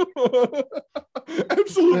reason.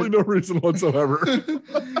 Absolutely no reason whatsoever.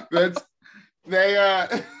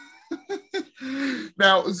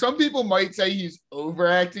 Now, some people might say he's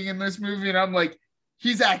overacting in this movie, and I'm like,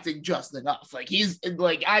 he's acting just enough. Like, he's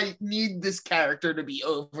like, I need this character to be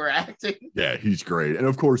overacting. Yeah, he's great. And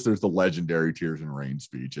of course, there's the legendary Tears and Rain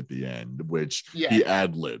speech at the end, which he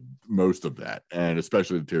ad-libbed most of that, and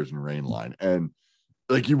especially the Tears and Rain line. And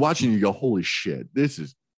like, you watch it and you go, holy shit, this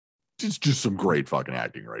is just some great fucking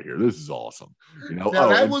acting right here. This is awesome. You know, now,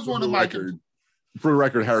 that was one of my for the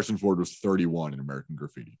record, Harrison Ford was 31 in American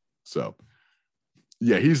Graffiti. So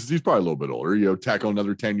yeah, he's probably a little bit older. You know, tackle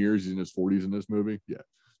another 10 years. He's in his 40s in this movie. Yeah.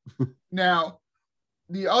 Now,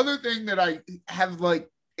 the other thing that I have, like,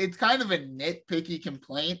 it's kind of a nitpicky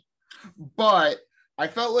complaint, but I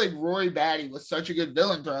felt like Roy Batty was such a good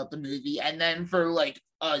villain throughout the movie. And then for like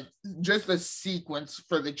just a sequence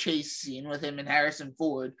for the chase scene with him and Harrison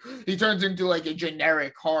Ford, he turns into like a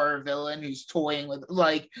generic horror villain who's toying with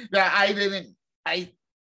like that. I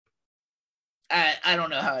don't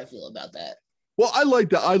know how I feel about that. Well, I like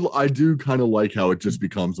that. I do kind of like how it just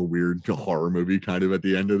becomes a weird horror movie kind of at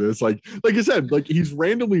the end of this. Like I said, like, he's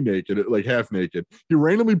randomly naked, like half naked. He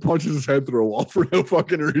randomly punches his head through a wall for no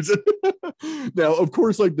fucking reason. Now, of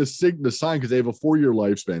course, like the sign, because they have a 4-year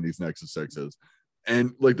lifespan, these Nexus 6s.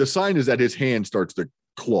 And like the sign is that his hand starts to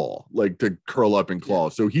claw, like to curl up and claw.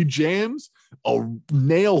 So he jams a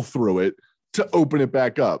nail through it to open it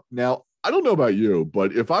back up. Now, I don't know about you,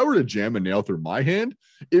 but if I were to jam a nail through my hand,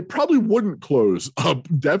 it probably wouldn't close up,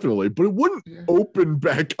 definitely, but it wouldn't open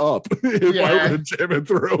back up if I were to jam it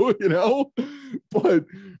through, you know? But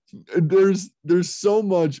there's so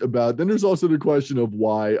much about, then there's also the question of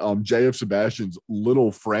why J.F. Sebastian's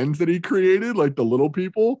little friends that he created, like the little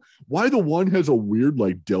people, why the one has a weird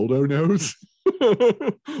like dildo nose.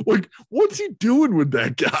 Like, what's he doing with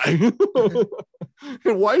that guy?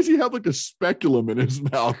 And why does he have like a speculum in his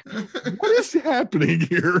mouth? What is happening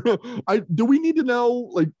here? Do we need to know?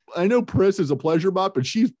 Like, I know Pris is a pleasure bot, but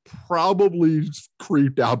she's probably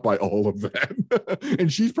creeped out by all of that.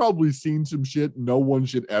 And she's probably seen some shit no one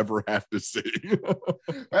should ever have to see.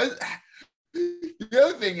 The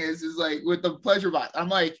other thing is like with the pleasure bot, I'm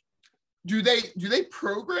like, do they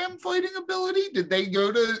program fighting ability? Did they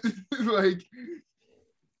go to like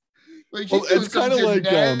well, it's kind of like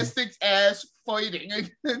gymnastics ass fighting?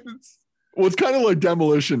 Well, it's kind of like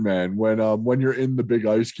Demolition Man when you're in the big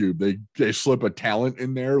ice cube, they slip a talent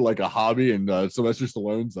in there like a hobby, and Sylvester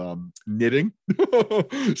Stallone's knitting.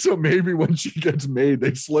 So maybe when she gets made,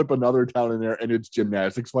 they slip another talent in there, and it's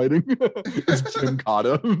gymnastics fighting. It's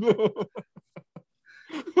Gymkata.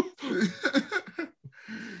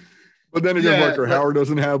 But then again, Rutger Hauer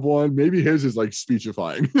doesn't have one. Maybe his is like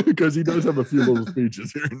speechifying because he does have a few little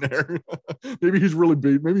speeches here and there. Maybe he's really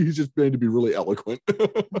big. Maybe he's just made to be really eloquent.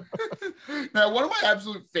 Now, one of my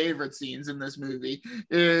absolute favorite scenes in this movie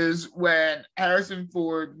is when Harrison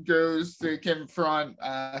Ford goes to confront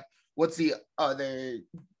what's the other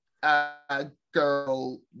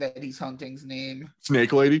girl that he's hunting's name?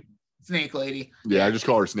 Snake Lady. Snake Lady. Yeah, I just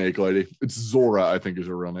call her Snake Lady. It's Zora, I think is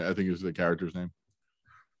her real name. I think is the character's name.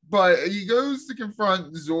 But he goes to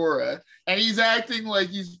confront Zora, and he's acting like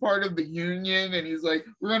he's part of the union, and he's like,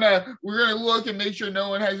 "We're gonna look and make sure no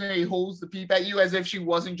one has any holes to peep at you," as if she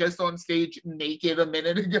wasn't just on stage naked a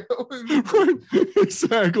minute ago. Right,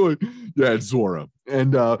 exactly. Yeah, it's Zora,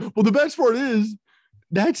 and well, the best part is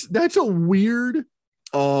that's a weird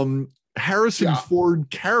Harrison Ford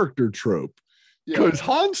character trope, because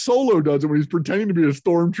Han Solo does it when he's pretending to be a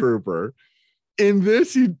stormtrooper. in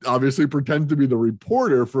this, he obviously pretends to be the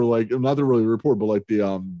reporter for like, not the really report, but like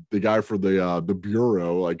the guy for the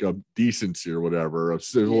bureau, like of decency or whatever, of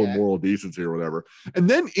civil and moral decency or whatever. And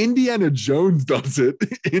then Indiana Jones does it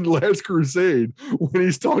in Last Crusade when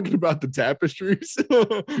he's talking about the tapestries.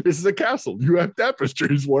 This is a castle. You have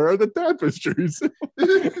tapestries. Where are the tapestries?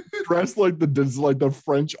 Dressed like the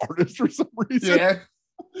French artist for some reason. Yeah.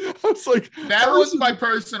 I was like, that was my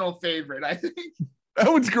personal favorite, I think. That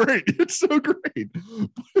one's great. It's so great.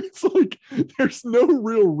 But it's like there's no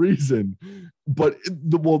real reason. But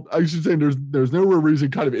I should say there's no real reason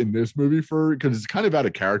kind of in this movie because it's kind of out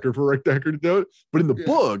of character for Rick Decker to do it. But in the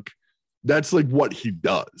book, that's like what he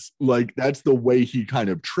does. Like that's the way he kind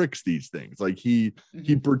of tricks these things. Like he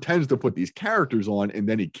pretends to put these characters on and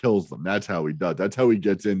then he kills them. That's how he does. That's how he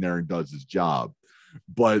gets in there and does his job.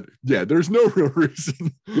 But yeah, there's no real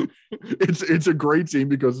reason. It's a great scene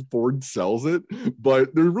because Ford sells it,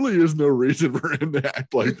 but there really is no reason for him to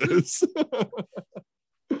act like this.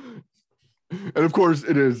 And of course,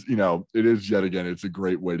 it is yet again, it's a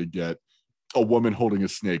great way to get a woman holding a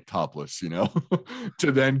snake topless,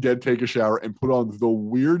 to then take a shower and put on the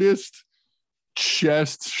weirdest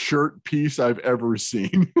chest shirt piece I've ever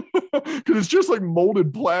seen. Because it's just like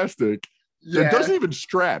molded plastic. Yeah. It doesn't even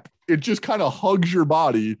strap. It just kind of hugs your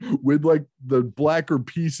body with like the blacker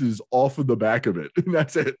pieces off of the back of it. And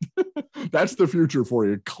that's it. That's the future for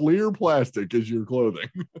you. Clear plastic is your clothing.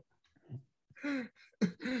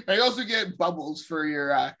 I also get bubbles for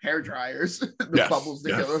your hair dryers. The bubbles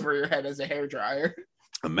that go over your head as a hair dryer.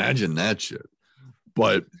 Imagine that shit.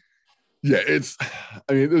 But yeah,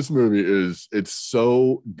 this movie it's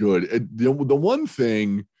so good. The one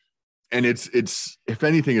thing, and it's if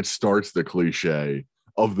anything, it starts the cliche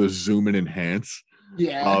of the zoom and enhance.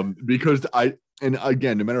 Yeah. Because and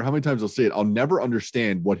again, no matter how many times I'll say it, I'll never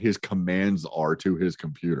understand what his commands are to his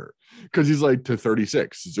computer. Because he's like to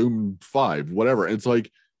 36, zoom 5, whatever. And it's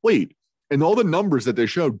like, wait, and all the numbers that they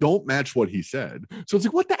show don't match what he said. So it's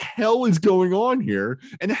like, what the hell is going on here?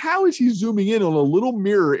 And how is he zooming in on a little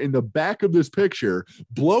mirror in the back of this picture,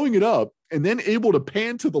 blowing it up, and then able to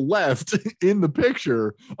pan to the left in the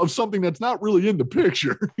picture of something that's not really in the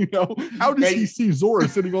picture? How does he see Zora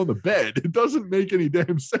sitting on the bed? It doesn't make any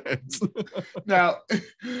damn sense. Now,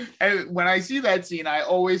 when I see that scene, I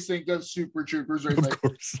always think of Super Troopers. Or of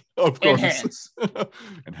course. Enhance.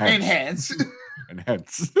 Enhance.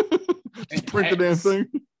 Enhance. Just print the damn thing.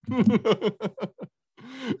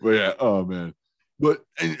 But yeah, oh man. But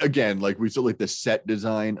again, like we said, like the set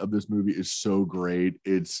design of this movie is so great.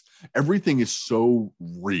 Everything is so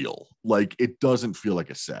real. Like it doesn't feel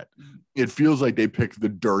like a set. It feels like they picked the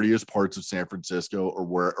dirtiest parts of San Francisco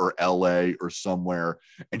or LA or somewhere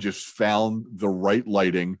and just found the right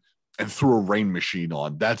lighting and threw a rain machine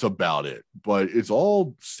on. That's about it. But it's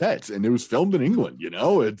all sets and it was filmed in England,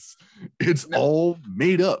 it's all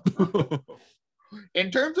made up.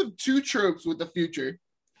 In terms of two tropes with the future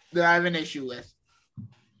that I have an issue with.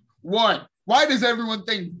 One, why does everyone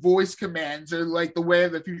think voice commands are like the way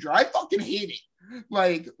of the future? I fucking hate it.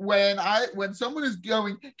 Like when someone is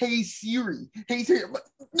going, hey Siri,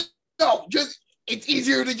 no, it's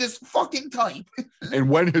easier to just fucking type. And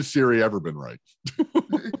when has Siri ever been right?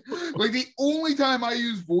 Like the only time I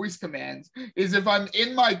use voice commands is if I'm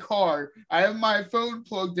in my car, I have my phone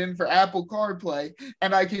plugged in for Apple CarPlay,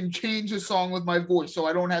 and I can change a song with my voice, so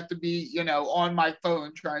I don't have to be, on my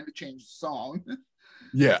phone trying to change the song.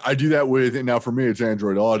 Yeah, I do that and now for me, it's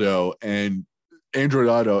Android Auto, and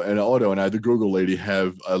Auto and I, the Google lady,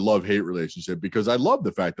 have a love-hate relationship because I love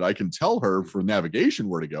the fact that I can tell her for navigation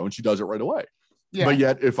where to go, and she does it right away. Yeah. But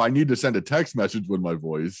yet, if I need to send a text message with my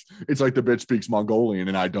voice, it's like the bitch speaks Mongolian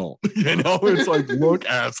and I don't. It's like, look,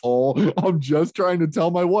 asshole, I'm just trying to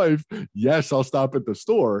tell my wife, yes, I'll stop at the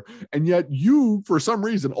store. And yet you, for some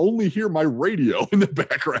reason, only hear my radio in the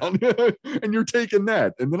background and you're taking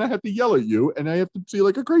that. And then I have to yell at you and I have to see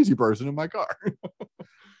like a crazy person in my car.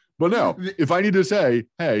 But no, if I need to say,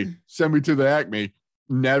 hey, send me to the Acme,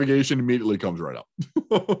 navigation immediately comes right up.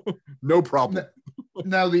 No problem.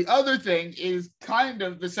 Now, the other thing is kind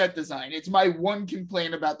of the set design. It's my one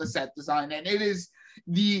complaint about the set design, and it is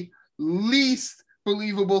the least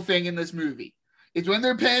believable thing in this movie. It's when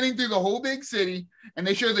they're panning through the whole big city, and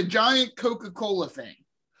they show the giant Coca-Cola thing.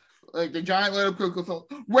 Like the giant little Coca-Cola.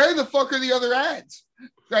 Where the fuck are the other ads?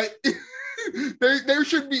 Right? There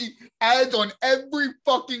should be ads on every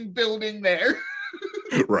fucking building there.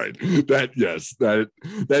 Right. That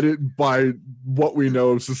by what we know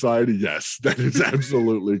of society, yes, that is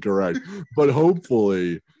absolutely correct. But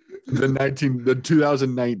hopefully the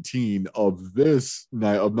 2019 of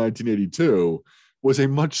 1982 was a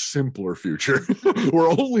much simpler future where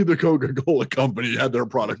only the Coca-Cola company had their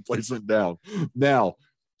product placement down. Now,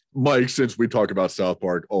 Mike, since we talk about South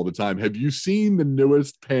Park all the time, have you seen the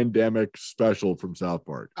newest pandemic special from South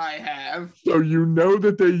Park? I have. So you know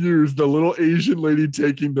that they use the little Asian lady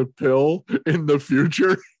taking the pill in the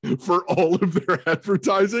future for all of their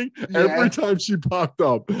advertising. Yeah. Every time she popped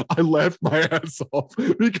up, I laughed my ass off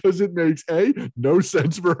because it makes A, no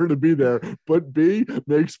sense for her to be there, but B,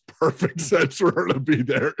 makes perfect sense for her to be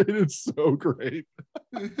there. It is so great.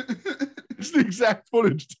 It's the exact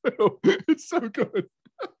footage too. It's so good.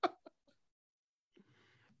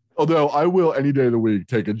 Although I will any day of the week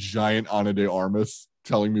take a giant Ana de Armas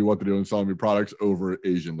telling me what to do and selling me products over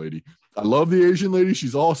Asian lady. I love the Asian lady.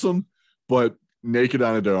 She's awesome. But naked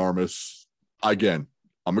Ana de Armas, again,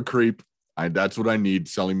 I'm a creep. That's what I need,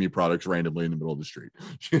 selling me products randomly in the middle of the street.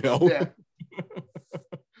 You know? Yeah.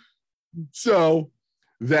 So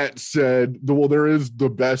that said, there is the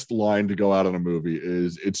best line to go out on a movie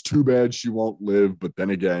is, it's too bad she won't live, but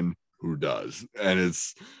then again, who does? And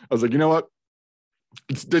I was like, you know what?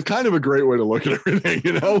 It's kind of a great way to look at everything,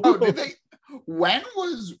 you know? Oh, did they? When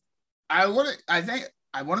was I want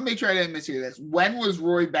to make sure I didn't mishear this. When was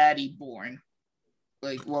Roy Batty born?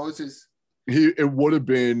 Like, what was his? It would have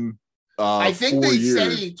been. I think 4 they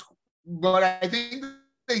years. say, but I think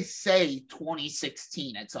they say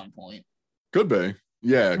 2016 at some point. Could be,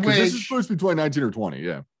 yeah, because this is Which- supposed to be 2019 or 20,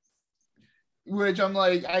 yeah. Which I'm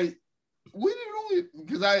like, wouldn't it only,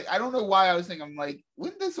 because I don't know why I was thinking, I'm like,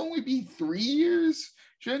 wouldn't this only be 3 years?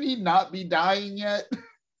 Shouldn't he not be dying yet?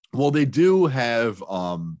 Well, they do have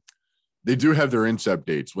their incept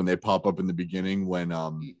dates when they pop up in the beginning when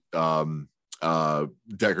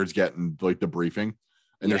Deckard's getting like the briefing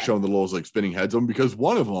and they're Yeah. showing the little like spinning heads on, because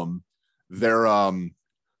one of them,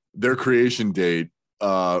 their creation date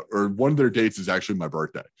or one of their dates is actually my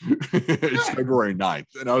birthday. It's February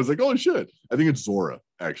 9th. And I was like, oh shit, I think it's Zora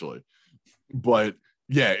actually. But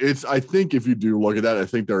yeah, I think if you do look at that, I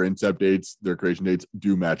think their incept dates, their creation dates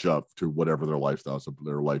do match up to whatever their lifestyle, so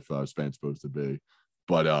their life span's supposed to be.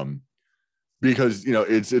 But because you know,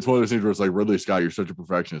 it's one of those things where it's like, Ridley Scott, you're such a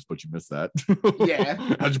perfectionist, but you missed that. Yeah.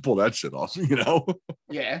 How'd you pull that shit off? You know?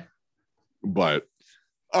 Yeah. But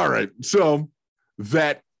all right, so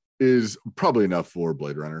that is probably enough for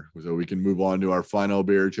Blade Runner. So we can move on to our final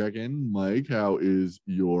beer check-in. Mike, how is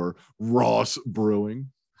your Ross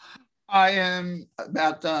Brewing? I am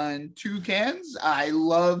about done 2 cans. I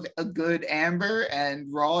love a good amber,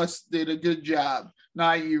 and Ross did a good job.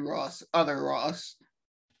 Not you, Ross. Other Ross.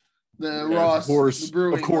 The Yes, Ross. of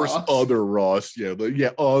brewing course, Ross. other Ross.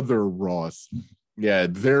 Other Ross. Yeah,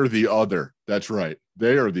 they're the other. That's right.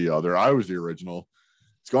 They are the other. I was the original.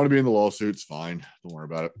 It's going to be in the lawsuit. It's fine. Don't worry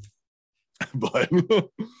about it.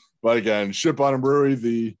 But again, Ship on and Brewery,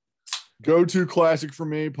 the go-to classic for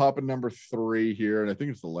me, popping number 3 here, and I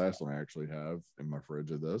think it's the last one I actually have in my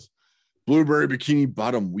fridge of this. Blueberry Bikini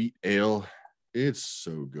Bottom Wheat Ale. It's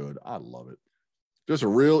so good. I love it. Just a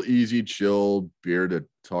real easy, chill beer to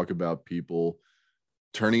talk about people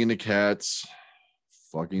turning into cats,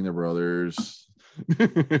 fucking their brothers.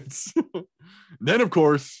 Then, of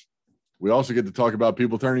course, we also get to talk about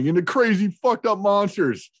people turning into crazy, fucked up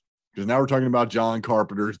monsters. Because now we're talking about John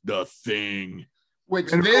Carpenter's The Thing.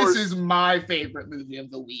 Which And of this course- is my favorite movie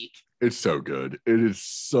of the week. It's so good. It is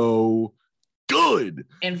so good.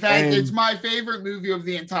 In fact, And- it's my favorite movie of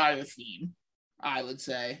the entire theme, I would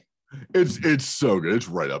say. It's so good. It's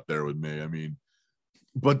right up there with me. I mean,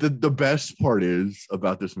 but the best part is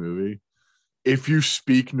about this movie, if you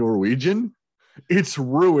speak Norwegian, it's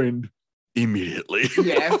ruined immediately.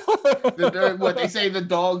 Yeah. What they say, the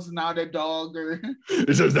dog's not a dog, or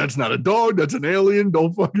It says that's not a dog, that's an alien.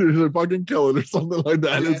 Don't fucking kill it or something like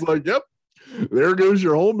that. Yeah. It's like, yep, there goes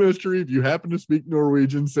your whole mystery. If you happen to speak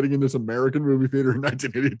Norwegian sitting in this American movie theater in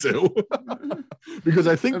 1982, because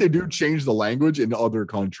I think they do change the language in other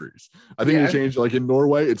countries. I think Yeah. they changed, like in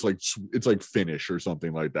Norway, it's like Finnish or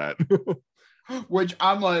something like that. which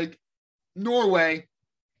I'm like, Norway,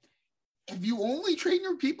 if you only train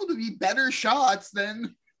your people to be better shots,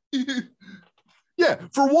 then Yeah,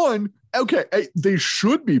 for one, okay, they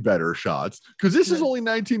should be better shots because this is only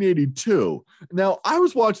 1982. Now, I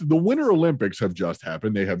was watching the Winter Olympics have just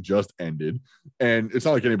happened. They have just ended. And it's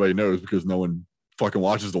not like anybody knows because no one fucking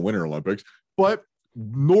watches the Winter Olympics. But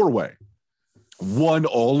Norway won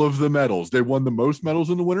all of the medals. They won the most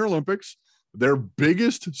medals in the Winter Olympics. Their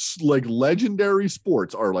biggest, like, legendary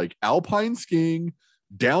sports are like alpine skiing,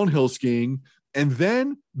 downhill skiing, and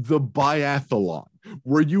then the biathlon.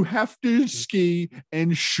 where you have to ski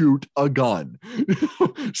and shoot a gun.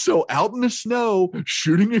 So out in the snow,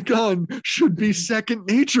 shooting a gun should be second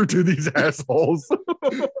nature to these assholes.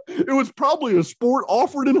 It was probably a sport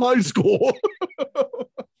offered in high school.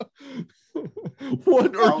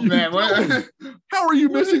 What are you doing? How are you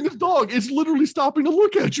missing this dog? It's literally stopping to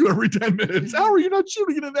look at you every 10 minutes. How are you not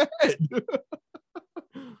shooting it in the head?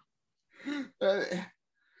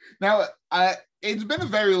 Now, it's been a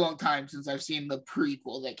very long time since I've seen the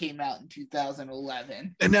prequel that came out in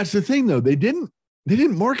 2011. And that's the thing, though. They didn't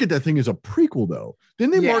market that thing as a prequel, though.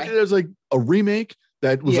 Didn't they market it as like a remake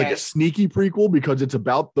that was like a sneaky prequel because it's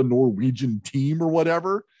about the Norwegian team or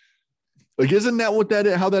whatever? Like, isn't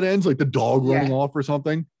that how that ends? Like the dog running off or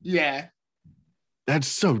something? Yeah. That's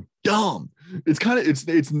so dumb. It's kind of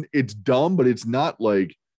it's dumb, but it's not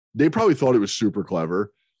like they probably thought it was super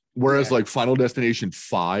clever. Whereas like Final Destination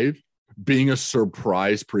 5 being a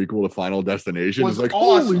surprise prequel to Final Destination is like,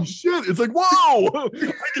 awesome. Holy shit. It's like, whoa, I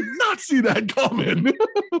did not see that coming.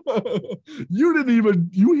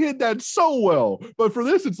 You hit that so well. But for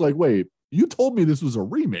this, it's like, wait, you told me this was a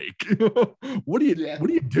remake. What are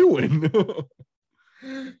you doing?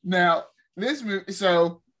 Now, this movie,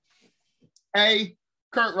 so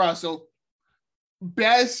Kurt Russell,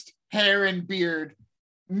 best hair and beard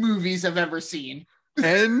movies I've ever seen.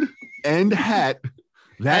 And hat.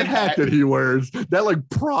 That hat that he wears, that like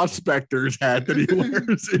prospector's hat that he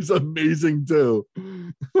wears is amazing too.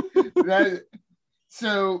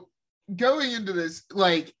 So going into this,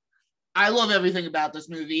 like, I love everything about this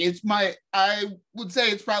movie. I would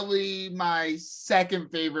say it's probably my second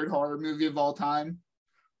favorite horror movie of all time.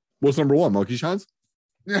 What's number one? Monkey Shines?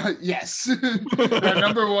 Yes.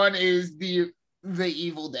 Number one is the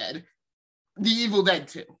Evil Dead. The Evil Dead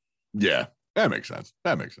 2. Yeah, that makes sense.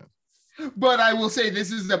 But I will say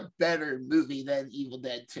this is a better movie than Evil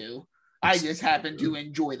Dead 2. I just happen to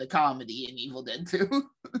enjoy the comedy in Evil Dead 2.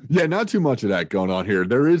 Yeah, not too much of that going on here.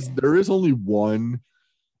 There is only one,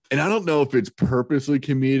 and I don't know if it's purposely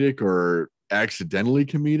comedic or accidentally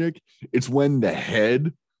comedic. It's when the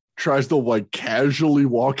head tries to like casually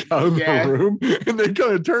walk out of the room and they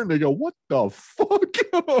kind of turn and they go, what the fuck?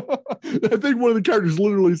 I think one of the characters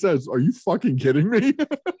literally says, are you fucking kidding me?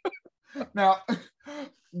 Now,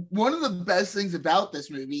 one of the best things about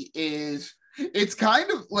this movie is it's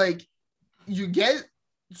kind of like you get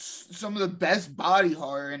some of the best body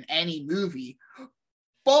horror in any movie,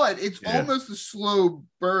 but it's almost a slow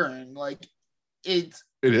burn. Like it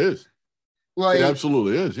is. Like, it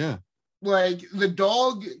absolutely is, yeah. Like the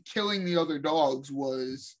dog killing the other dogs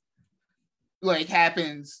was like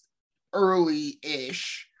happens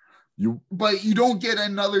early-ish. But you don't get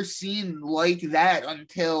another scene like that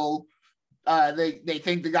until they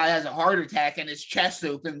think the guy has a heart attack and his chest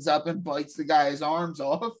opens up and bites the guy's arms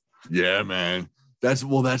off. Yeah, man. That's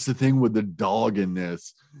the thing with the dog in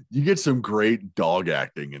this. You get some great dog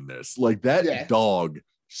acting in this. Like that dog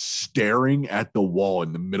staring at the wall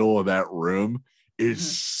in the middle of that room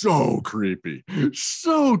is so creepy.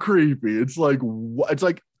 So creepy. It's like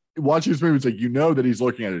watching this movie, it's like, you know that he's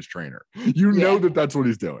looking at his trainer. You know that that's what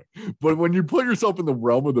he's doing. But when you put yourself in the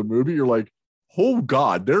realm of the movie, you're like, oh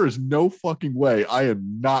God, there is no fucking way I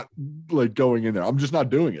am not like going in there. I'm just not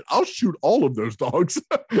doing it. I'll shoot all of those dogs.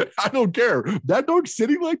 I don't care. That dog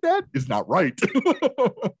sitting like that is not right.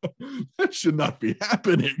 That should not be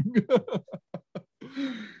happening.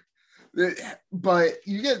 But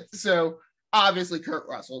you get, so obviously Kurt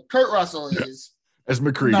Russell is as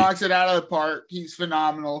McCready, knocks it out of the park. He's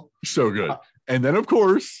phenomenal. So good. And then of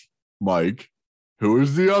course, Mike, who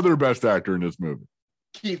is the other best actor in this movie?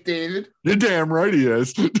 Keith David. You're damn right he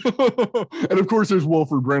is. And of course there's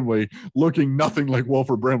Wilford Brimley, looking nothing like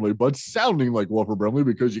Wilford Brimley, but sounding like Wilford Brimley,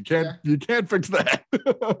 because you can't fix that.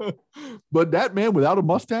 But that man without a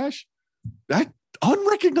mustache, that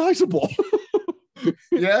unrecognizable.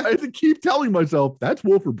 Yeah. I have to keep telling myself that's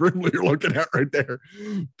Wilford Brimley you're looking at right there.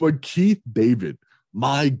 But Keith David,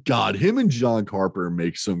 my God, him and John Carpenter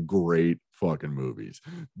make some great fucking movies.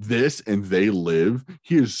 This and They Live,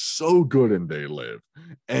 he is so good in They Live.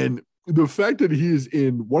 And the fact that he is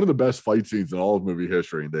in one of the best fight scenes in all of movie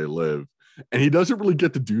history in They Live, and he doesn't really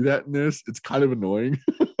get to do that in this, it's kind of annoying.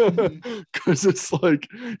 Because it's like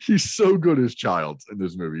he's so good as Childs in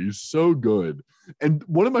this movie. He's so good. And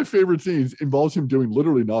one of my favorite scenes involves him doing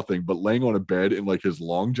literally nothing but laying on a bed in like his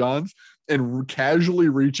long johns and casually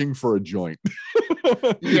reaching for a joint.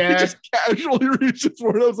 Yeah. He just casually reaches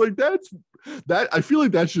for it. I was like, I feel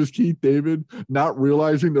like that's just Keith David not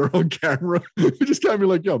realizing they're on camera. He just kind of be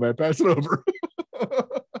like, yo, man, pass it over.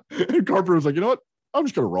 And Carpenter was like, you know what? I'm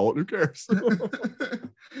just gonna roll it. Who cares?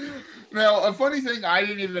 Now, a funny thing I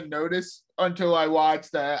didn't even notice until I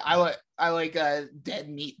watched I like a Dead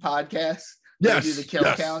Meat podcast. Yes, They do the kill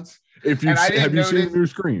yes. counts. If you And I didn't have you seen the notice- new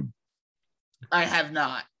Scream? I have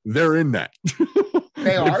not. They're in that.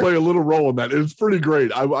 They are? play a little role in that. It's pretty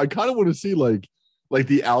great. I kind of want to see like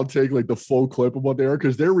the outtake, like the full clip of what they are,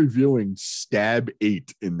 because they're reviewing Stab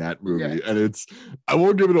 8 in that movie, Yeah. and I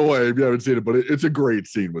won't give it away if you haven't seen it, but it's a great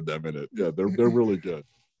scene with them in it. Yeah, they're really good.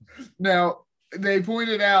 Now, they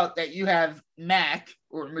pointed out that you have Mac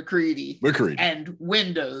or McCready McCready. and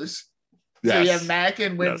Windows. Yes. So you have Mac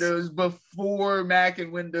and Yes. Windows before Mac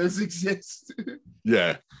and Windows exist.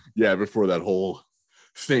 Yeah, before that whole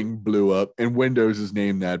thing blew up, and Windows is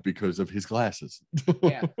named that because of his glasses.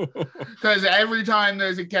 Yeah. Because every time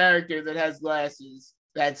there's a character that has glasses,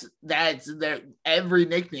 that's their every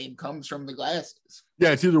nickname comes from the glasses. Yeah,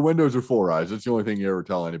 it's either Windows or Four Eyes. That's the only thing you ever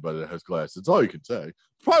tell anybody that has glasses. That's all you can say.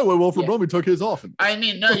 Probably why Wilford Yeah. Brimley took his off. I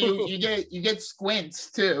mean, no, you get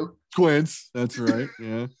squints too. Squints. That's right.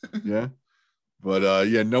 Yeah. But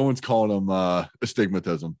no one's calling them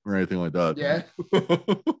astigmatism or anything like that. Yeah.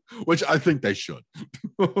 Which I think they should.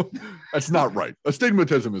 That's not right.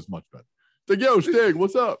 Astigmatism is much better. It's like, yo, Stig,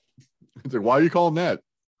 what's up? It's like, why are you calling that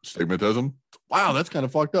astigmatism? Wow, that's kind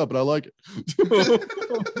of fucked up, but I like it.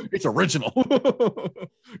 It's original.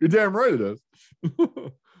 You're damn right it is.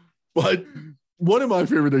 But one of my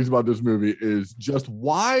favorite things about this movie is just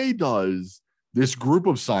why does this group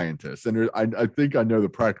of scientists, and I think I know the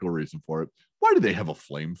practical reason for it, why do they have a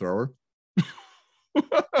flamethrower?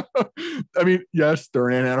 I mean, yes,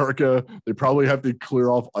 they're in Antarctica. They probably have to clear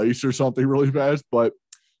off ice or something really fast, but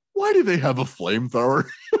why do they have a flamethrower?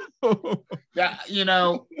 Yeah,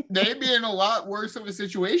 they'd be in a lot worse of a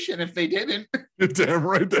situation if they didn't. You're damn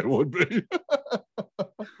right they would be.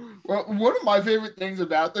 Well, one of my favorite things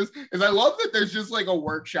about this is I love that there's just like a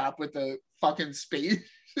workshop with a fucking space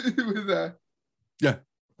with a Yeah.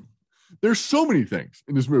 There's so many things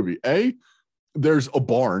in this movie. There's a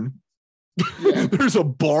barn. Yeah. There's a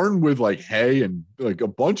barn with like hay and like a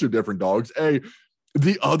bunch of different dogs.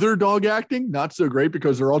 The other dog acting, not so great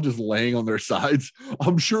because they're all just laying on their sides.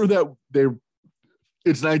 I'm sure that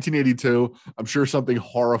it's 1982. I'm sure something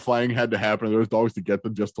horrifying had to happen to those dogs to get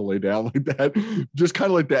them just to lay down like that. Just kind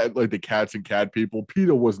of like that, like the Cats and Cat People.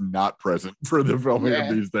 PETA was not present for the filming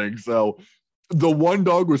of these things. So the one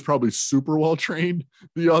dog was probably super well trained.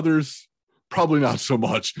 The others, probably not so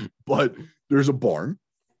much. But there's a barn.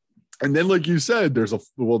 And then, like you said, there's a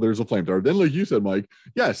flamethrower. Then, like you said, Mike,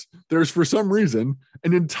 yes, there's for some reason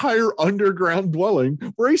an entire underground dwelling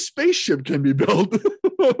where a spaceship can be built.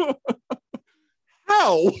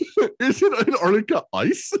 How? Is it Antarctica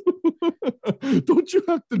ice? Don't you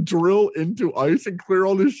have to drill into ice and clear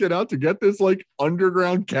all this shit out to get this like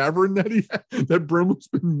underground cavern that Brimley's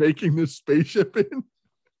been making this spaceship in?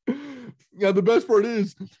 Yeah, the best part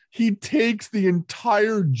is he takes the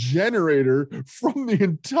entire generator from the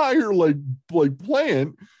entire like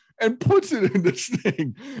plant and puts it in this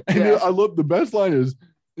thing. And I love the best line is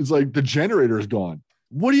like the generator is gone.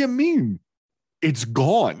 What do you mean? It's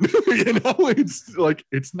gone. It's like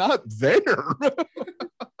it's not there.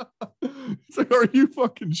 It's like, are you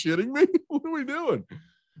fucking shitting me? What are we doing?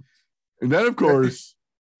 And then, of course,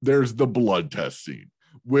 there's the blood test scene,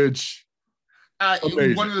 which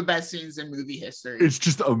one of the best scenes in movie history. It's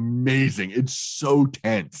just amazing. It's so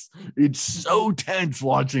tense. It's so tense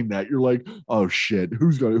watching that. You're like, oh shit,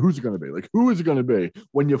 who's it gonna be? Like, who is it gonna be?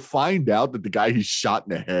 When you find out that the guy he's shot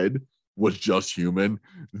in the head was just human,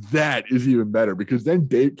 that is even better because then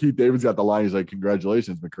Keith David's got the line. He's like,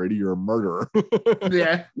 congratulations, McCready, you're a murderer.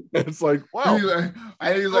 Yeah. It's like, wow.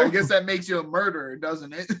 I guess that makes you a murderer,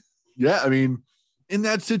 doesn't it? Yeah, I mean, in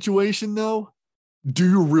that situation though, do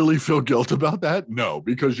you really feel guilt about that? No,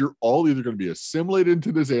 because you're all either going to be assimilated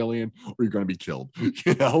into this alien or you're going to be killed.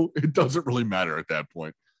 It doesn't really matter at that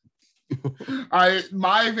point.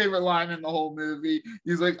 My favorite line in the whole movie,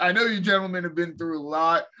 he's like, I know you gentlemen have been through a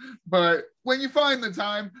lot, but when you find the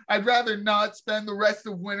time, I'd rather not spend the rest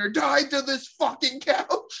of winter tied to this fucking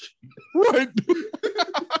couch. Right.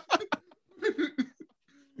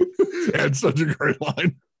 That's such a great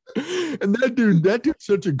line. And that dude's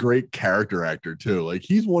such a great character actor too. Like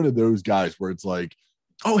he's one of those guys where it's like,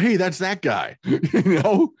 oh hey, that's that guy. It's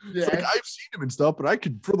like, I've seen him and stuff, but I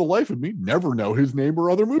could for the life of me never know his name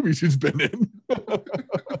or other movies he's been in.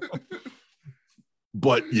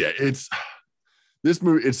 But yeah, this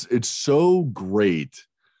movie, it's so great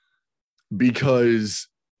because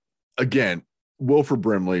again, Wilford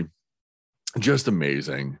Brimley, just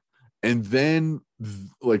amazing. And then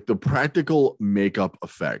like the practical makeup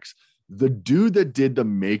effects. The dude that did the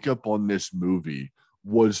makeup on this movie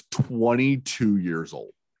was 22 years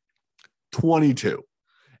old. 22.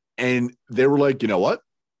 And they were like, you know what?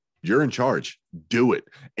 You're in charge. Do it.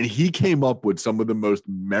 And he came up with some of the most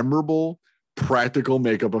memorable practical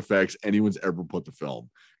makeup effects anyone's ever put to film.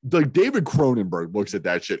 Like David Cronenberg looks at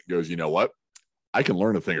that shit and goes, you know what? I can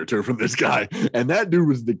learn a thing or two from this guy. And that dude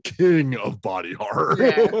was the king of body horror.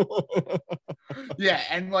 Yeah. Yeah,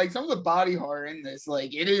 and like some of the body horror in this,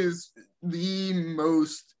 like it is the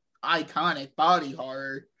most iconic body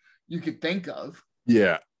horror you could think of.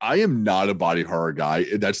 Yeah, I am not a body horror guy.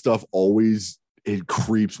 That stuff always, it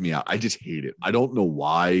creeps me out. I just hate it. I don't know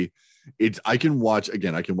why. I can watch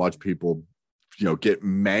people, get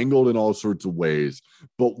mangled in all sorts of ways.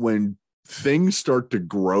 But when things start to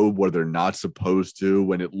grow where they're not supposed to,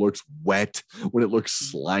 when it looks wet, when it looks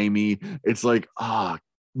slimy, it's like,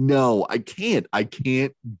 no, I can't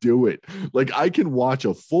do it. Like I can watch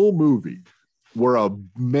a full movie where a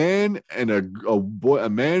man and a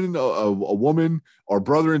woman are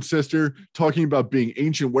brother and sister talking about being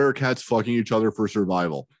ancient werecats fucking each other for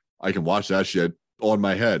survival. I can watch that shit on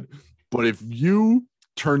my head. But if you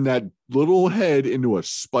turn that little head into a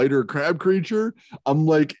spider crab creature, I'm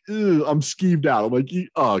like, I'm skeeved out. I'm like,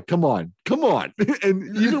 come on.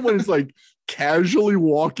 And even when it's like casually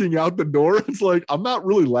walking out the door, it's like, I'm not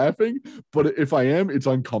really laughing, but if I am, it's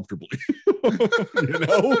uncomfortably. I'm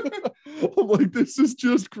like, this is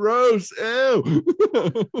just gross. Ew.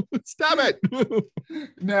 Stop it.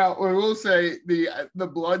 Now, I will say the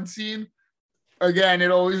blood scene, again,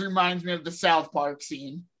 it always reminds me of the South Park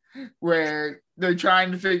scene where they're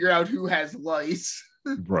trying to figure out who has lice.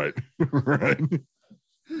 Right.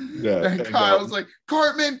 Yeah. And Kyle's like,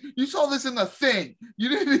 Cartman, you saw this in the thing. You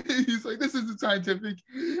didn't. He's like, this isn't scientific.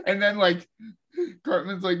 And then like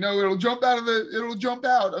Cartman's like, no, it'll jump out of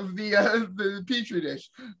the petri dish.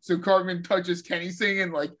 So Cartman touches Kenny's thing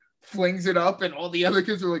and like flings it up, and all the other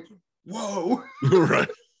kids are like, whoa. Right.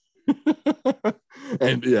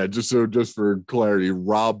 And yeah, just for clarity,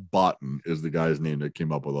 Rob Bottin is the guy's name that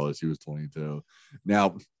came up with all this. He was 22.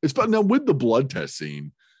 Now with the blood test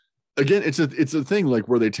scene, again, it's a thing like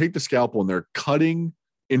where they take the scalpel and they're cutting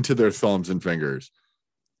into their thumbs and fingers.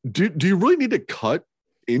 Do you really need to cut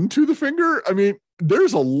into the finger? I mean,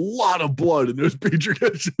 there's a lot of blood in those petri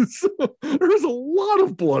dishes. There's a lot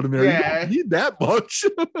of blood in there. Yeah. You don't need that much.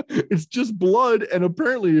 It's just blood. And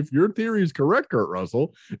apparently, if your theory is correct, Kurt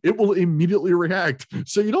Russell, it will immediately react.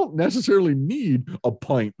 So you don't necessarily need a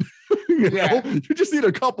pint. You just need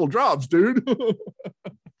a couple drops, dude.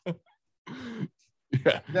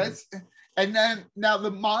 Yeah. And then now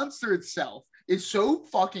the monster itself is so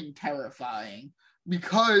fucking terrifying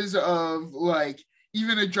because of like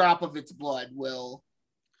even a drop of its blood will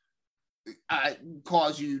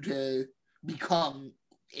cause you to become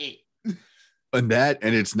it.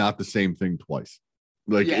 And it's not the same thing twice.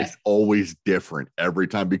 Like it's always different every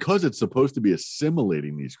time because it's supposed to be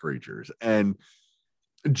assimilating these creatures. And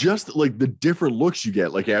just like the different looks you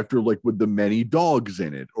get, like after like with the many dogs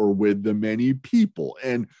in it or with the many people.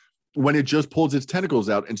 And when it just pulls its tentacles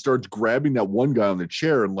out and starts grabbing that one guy on the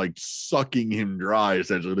chair and like sucking him dry,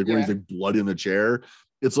 essentially, like when he's like blood in the chair,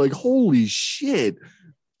 it's like, holy shit.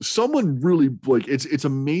 Someone really like it's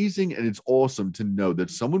amazing and it's awesome to know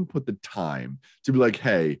that someone put the time to be like,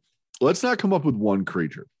 hey, let's not come up with one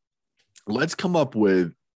creature. Let's come up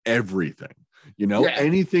with everything.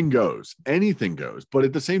 Anything goes. But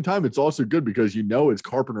at the same time, it's also good because it's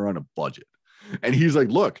Carpenter on a budget. And he's like,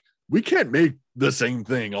 look, we can't make the same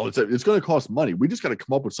thing all the time. It's going to cost money. We just got to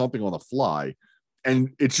come up with something on the fly.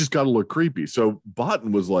 And it's just got to look creepy. So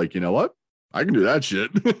Bottin was like, you know what? I can do that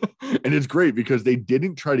shit. And it's great because they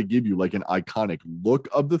didn't try to give you like an iconic look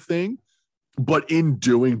of the thing. But in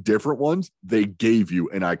doing different ones, they gave you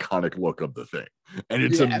an iconic look of the thing. And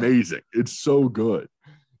it's amazing. It's so good.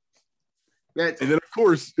 And then, of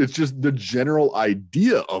course, it's just the general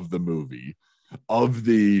idea of the movie of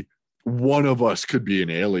the one of us could be an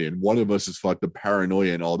alien. One of us is fucked, the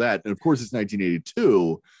paranoia and all that. And of course, it's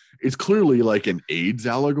 1982. It's clearly like an AIDS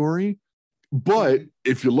allegory. But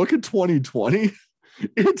if you look at 2020,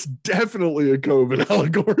 it's definitely a COVID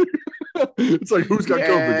allegory. It's like, who's got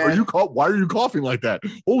COVID? Are you why are you coughing like that?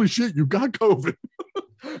 Holy shit, you got COVID.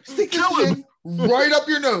 Kill him right up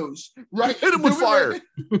your nose. Right. Hit him with fire.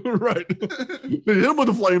 Right. Hit him with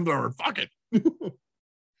a flamethrower. Fuck it.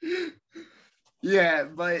 Yeah,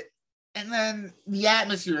 but and then the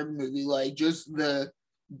atmosphere of the movie, like just the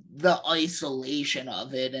isolation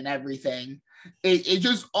of it and everything, it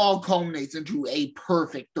just all culminates into a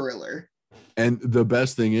perfect thriller. And the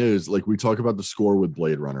best thing is, like, we talk about the score with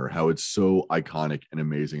Blade Runner, how it's so iconic and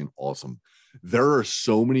amazing and awesome. There are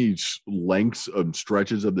so many lengths and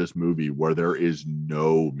stretches of this movie where there is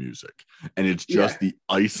no music, and it's just the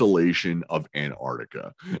isolation of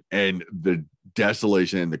Antarctica and the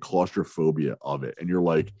desolation and the claustrophobia of it. And you're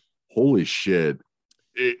like, holy shit.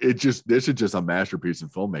 This is just a masterpiece in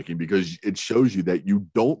filmmaking, because it shows you that you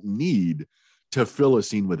don't need to fill a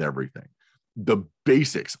scene with everything. The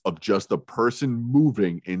basics of just a person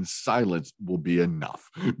moving in silence will be enough,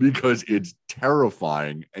 because it's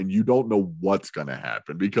terrifying and you don't know what's going to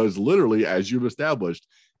happen, because literally, as you've established,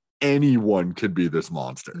 anyone could be this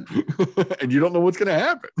monster and you don't know what's going to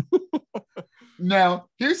happen. Now,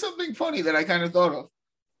 here's something funny that I kind of thought of.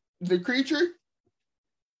 The creature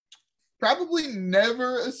probably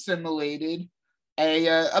never assimilated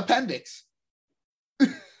a appendix.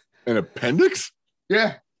 An appendix?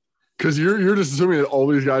 Yeah. Because you're just assuming that all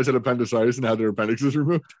these guys had appendicitis and had their appendixes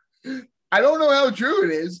removed. I don't know how true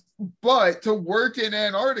it is, but to work in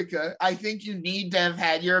Antarctica, I think you need to have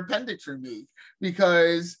had your appendix removed,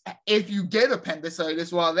 because if you get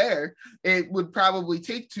appendicitis while there, it would probably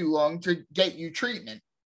take too long to get you treatment.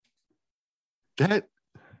 That,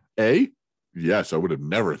 A, yes, I would have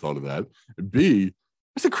never thought of that. B,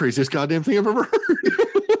 that's the craziest goddamn thing I've ever heard.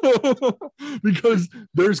 Because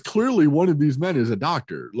there's clearly one of these men is a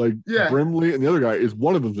doctor, like Brimley, and the other guy is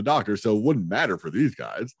one of them's a doctor, so it wouldn't matter for these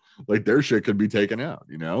guys. Like, their shit could be taken out,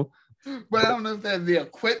 you know. But I don't know if they have the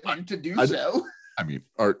equipment to do so. I mean,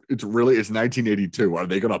 it's 1982. Are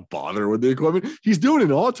they going to bother with the equipment? He's doing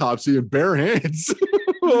an autopsy in bare hands.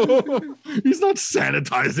 He's not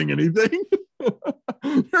sanitizing anything.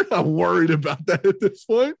 They're not worried about that at this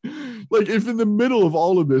point. Like, if in the middle of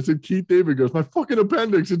all of this, and Keith David goes, my fucking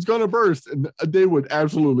appendix, it's going to burst, and they would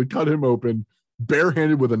absolutely cut him open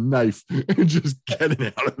barehanded with a knife and just get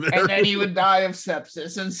it out of there. And then he would die of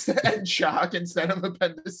sepsis and shock instead of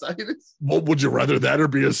appendicitis. Well, would you rather that or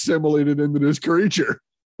be assimilated into this creature?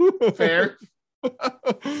 Fair.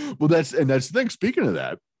 Well, that's the thing. Speaking of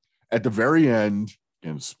that, at the very end,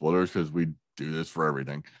 and spoilers because we do this for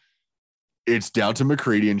everything, it's down to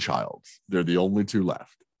MacReady and Childs. They're the only two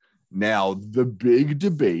left. Now, the big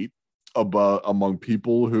debate among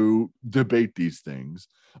people who debate these things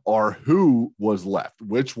are who was left,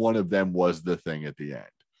 which one of them was the thing at the end.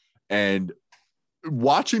 And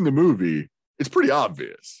watching the movie, it's pretty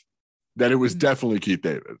obvious that it was definitely Keith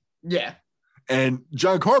David. Yeah. And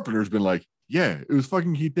John Carpenter's been like, yeah, it was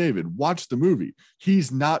fucking Keith David. Watch the movie.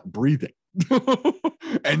 He's not breathing.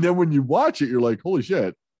 And then when you watch it, you're like, holy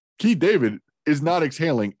shit, Keith David is not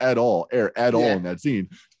exhaling at all, air at all in that scene.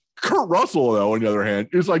 Kurt Russell, though, on the other hand,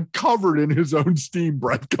 is like covered in his own steam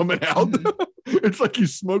breath coming out. It's like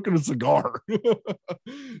he's smoking a cigar.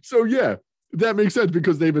 So, yeah, that makes sense,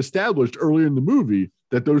 because they've established early in the movie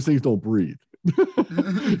that those things don't breathe.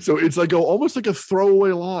 So it's like almost like a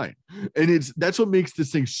throwaway line. And that's what makes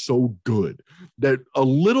this thing so good, that a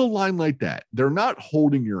little line like that, they're not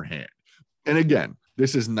holding your hand. And again,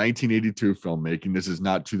 this is 1982 filmmaking. This is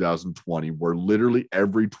not 2020, where literally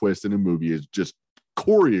every twist in a movie is just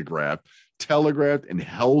choreographed, telegraphed, and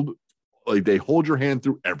held. Like, they hold your hand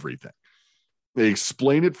through everything. They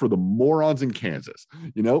explain it for the morons in Kansas.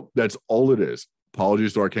 You know, that's all it is.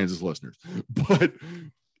 Apologies to our Kansas listeners. But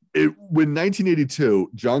when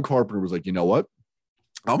 1982, John Carpenter was like, you know what?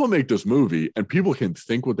 I'm going to make this movie and people can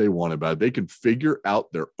think what they want about it. They can figure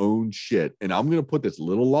out their own shit. And I'm going to put this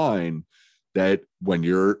little line that when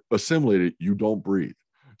you're assimilated, you don't breathe.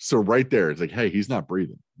 So right there, it's like, hey, he's not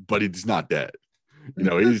breathing, but he's not dead. You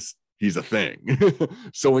know, he's a thing.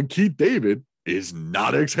 So when Keith David is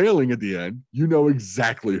not exhaling at the end, you know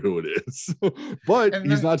exactly who it is. But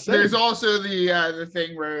he's not saying. There's also the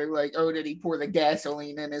thing where, like, oh, did he pour the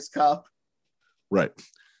gasoline in his cup? Right.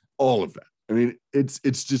 All of that. I mean, it's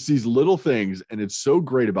just these little things, and it's so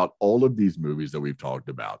great about all of these movies that we've talked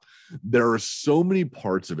about. There are so many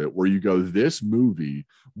parts of it where you go, this movie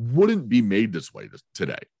wouldn't be made this way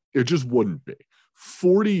today. It just wouldn't be.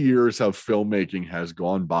 40 years of filmmaking has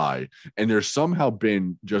gone by, and there's somehow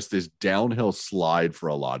been just this downhill slide for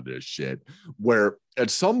a lot of this shit, where at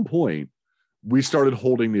some point we started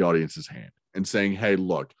holding the audience's hand and saying, hey,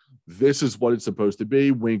 look, this is what it's supposed to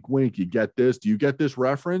be. Wink, wink. You get this? Do you get this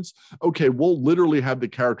reference? Okay, we'll literally have the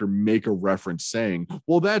character make a reference saying,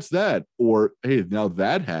 well, that's that. Or, hey, now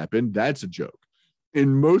that happened. That's a joke.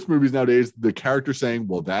 In most movies nowadays, the character saying,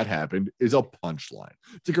 well, that happened is a punchline.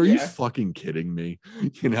 It's like, are you fucking kidding me?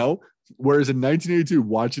 You know? Whereas in 1982,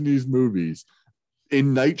 watching these movies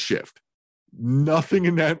in Night Shift, nothing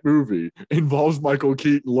in that movie involves Michael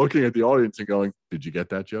Keaton looking at the audience and going, did you get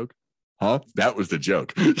that joke? huh? That was the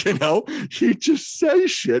joke. You know, he just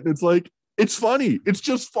says shit, and it's like, it's funny. It's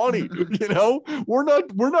just funny. You know, we're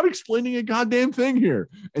not explaining a goddamn thing here.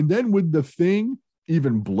 And then with The Thing,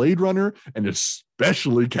 even Blade Runner, and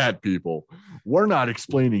especially cat people, we're not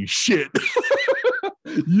explaining shit.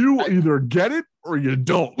 You either get it or you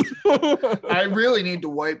don't. I really need to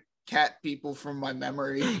wipe cat people from my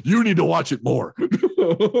memory. You need to watch it more.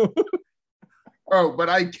 Oh, but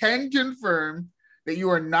I can confirm that you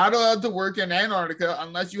are not allowed to work in Antarctica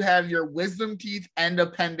unless you have your wisdom teeth and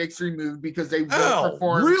appendix removed, because they will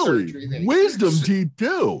perform surgery there. Wisdom teeth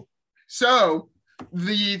too. So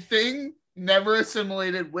the Thing never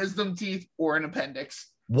assimilated wisdom teeth or an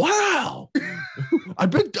appendix. Wow. I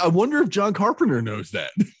wonder if John Carpenter knows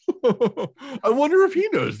that. I wonder if he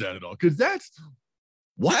knows that at all, because that's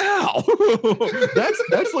wow.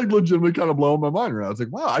 that's like legitimately kind of blowing my mind right now. I was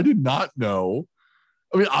like, wow, I did not know.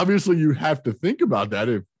 I mean, obviously you have to think about that,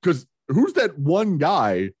 because who's that one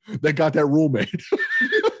guy that got that rule made?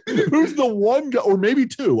 Who's the one guy, or maybe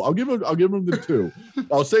two? I'll give him the two.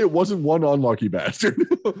 I'll say it wasn't one unlucky bastard.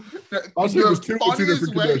 I'll say it was two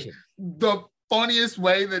different conditions. The funniest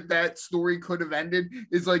way that story could have ended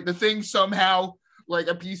is like The Thing somehow, like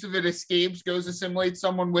a piece of it escapes, goes to assimilate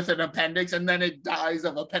someone with an appendix, and then it dies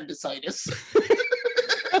of appendicitis.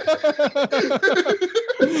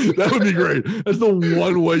 That would be great. That's the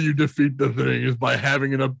one way you defeat the Thing, is by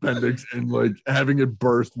having an appendix and like having it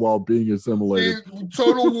burst while being assimilated.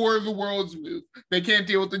 Total War of the Worlds move. They can't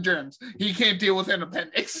deal with the germs. He can't deal with an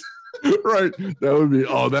appendix. Right.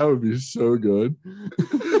 That would be so good.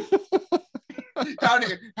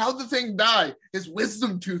 How'd the Thing die? His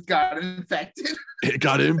wisdom tooth got infected. It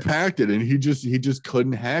got impacted, and he just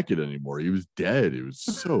couldn't hack it anymore. He was dead. It was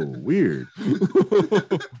so weird.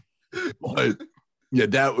 But yeah,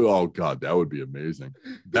 that would be amazing.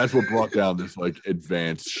 That's what brought down this like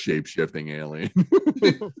advanced shape-shifting alien.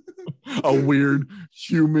 A weird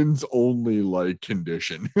humans only like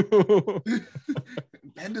condition.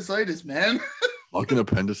 Appendicitis, man. Fucking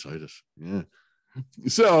appendicitis. Yeah.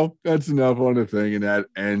 So that's enough on The Thing, and that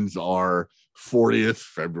ends our 40th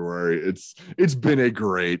February. It's been a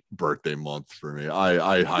great birthday month for me.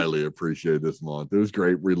 I highly appreciate this month. It was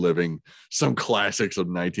great reliving some classics of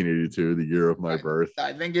 1982, the year of my birth.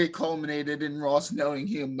 I think it culminated in Ross knowing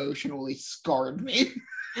he emotionally scarred me.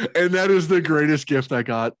 And that is the greatest gift I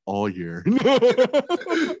got all year.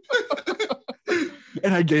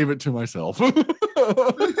 And I gave it to myself.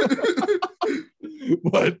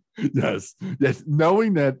 But yes,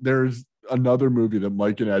 knowing that there's another movie that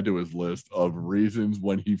Mike can add to his list of reasons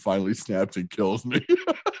when he finally snaps and kills me,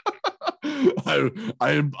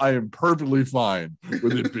 I am perfectly fine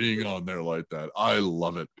with it being on there like that. I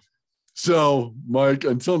love it. So, Mike,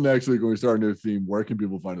 until next week when we start a new theme, where can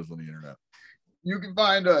people find us on the internet? You can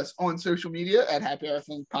find us on social media at Happy Hour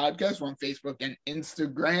Films Podcast. We're on Facebook and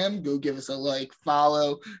Instagram. Go give us a like,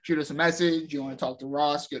 follow, shoot us a message. You want to talk to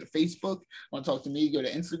Ross, go to Facebook. Want to talk to me, go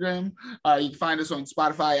to Instagram. You can find us on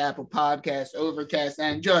Spotify, Apple Podcasts, Overcast,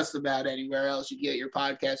 and just about anywhere else you get your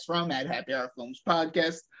podcast from at Happy Hour Films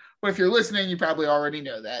Podcast. But if you're listening, you probably already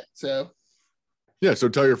know that. So yeah, so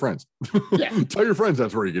tell your friends. Yeah. Tell your friends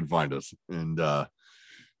that's where you can find us. And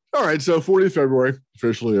all right, so 40th February,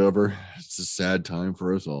 officially over. It's a sad time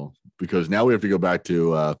for us all, because now we have to go back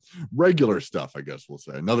to regular stuff, I guess we'll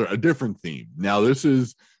say. A different theme. Now,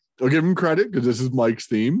 I'll give him credit because this is Mike's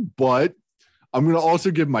theme, but I'm going to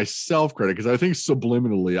also give myself credit because I think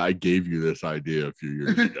subliminally I gave you this idea a few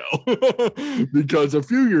years ago. Because a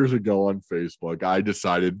few years ago on Facebook, I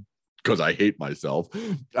decided, because I hate myself,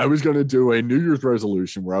 I was going to do a New Year's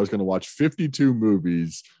resolution where I was going to watch 52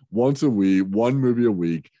 movies once a week, one movie a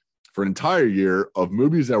week, for an entire year, of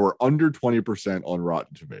movies that were under 20% on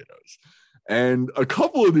Rotten Tomatoes. And a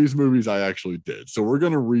couple of these movies I actually did. So we're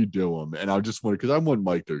going to redo them. And I just want, because I want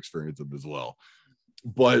Mike to experience them as well.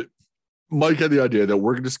 But Mike had the idea that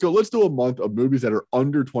we're going to let's do a month of movies that are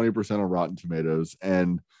under 20% on Rotten Tomatoes.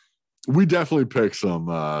 And we definitely picked some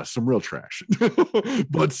real trash,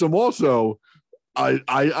 but some also,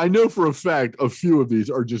 I know for a fact a few of these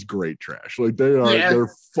are just great trash. Like they're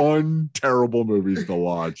fun, terrible movies to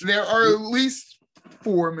watch. There are at least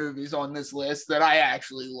 4 movies on this list that I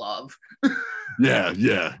actually love.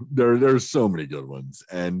 Yeah. There's so many good ones,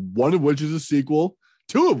 and one of which is a sequel.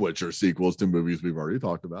 2 of which are sequels to movies we've already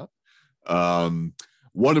talked about.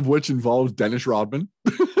 One of which involves Dennis Rodman,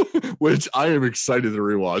 which I am excited to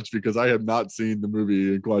rewatch because I have not seen the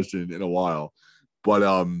movie in question in a while. But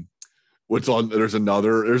there's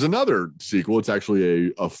another sequel. It's actually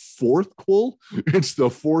a fourthquel. It's the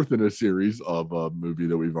 4th in a series of a movie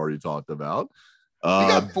that we've already talked about. We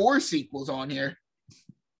got 4 sequels on here.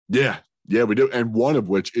 Yeah, Yeah, we do. And one of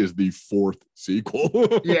which is the 4th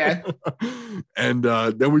sequel. Yeah. And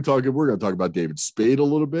then we're going to talk about David Spade a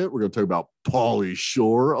little bit. We're going to talk about Pauly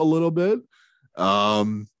Shore a little bit. We're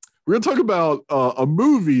going to talk about a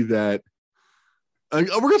movie that we're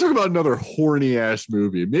going to talk about another horny ass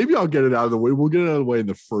movie. Maybe I'll get it out of the way. We'll get it out of the way in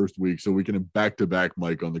the first week so we can back to back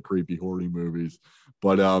Mike on the creepy horny movies.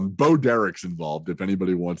 But Bo Derek's involved if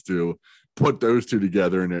anybody wants to put those two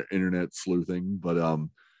together in their internet sleuthing. But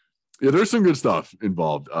yeah, there's some good stuff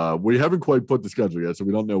involved. We haven't quite put the schedule yet, so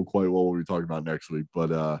we don't know quite what we'll be talking about next week.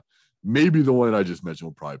 But maybe the one that I just mentioned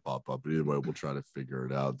will probably pop up. But either way, we'll try to figure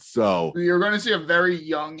it out. So you're going to see a very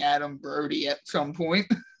young Adam Brody at some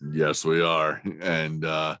point. Yes, we are. And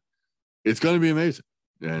it's going to be amazing.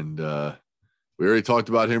 And we already talked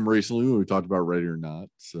about him recently when we talked about Ready or Not.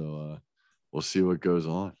 So we'll see what goes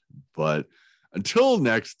on. But until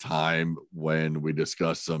next time, when we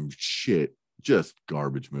discuss some shit, just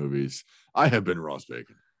garbage movies, I have been Ross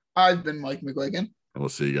Bacon. I've been Mike McGuigan. And we'll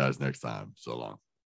see you guys next time. So long.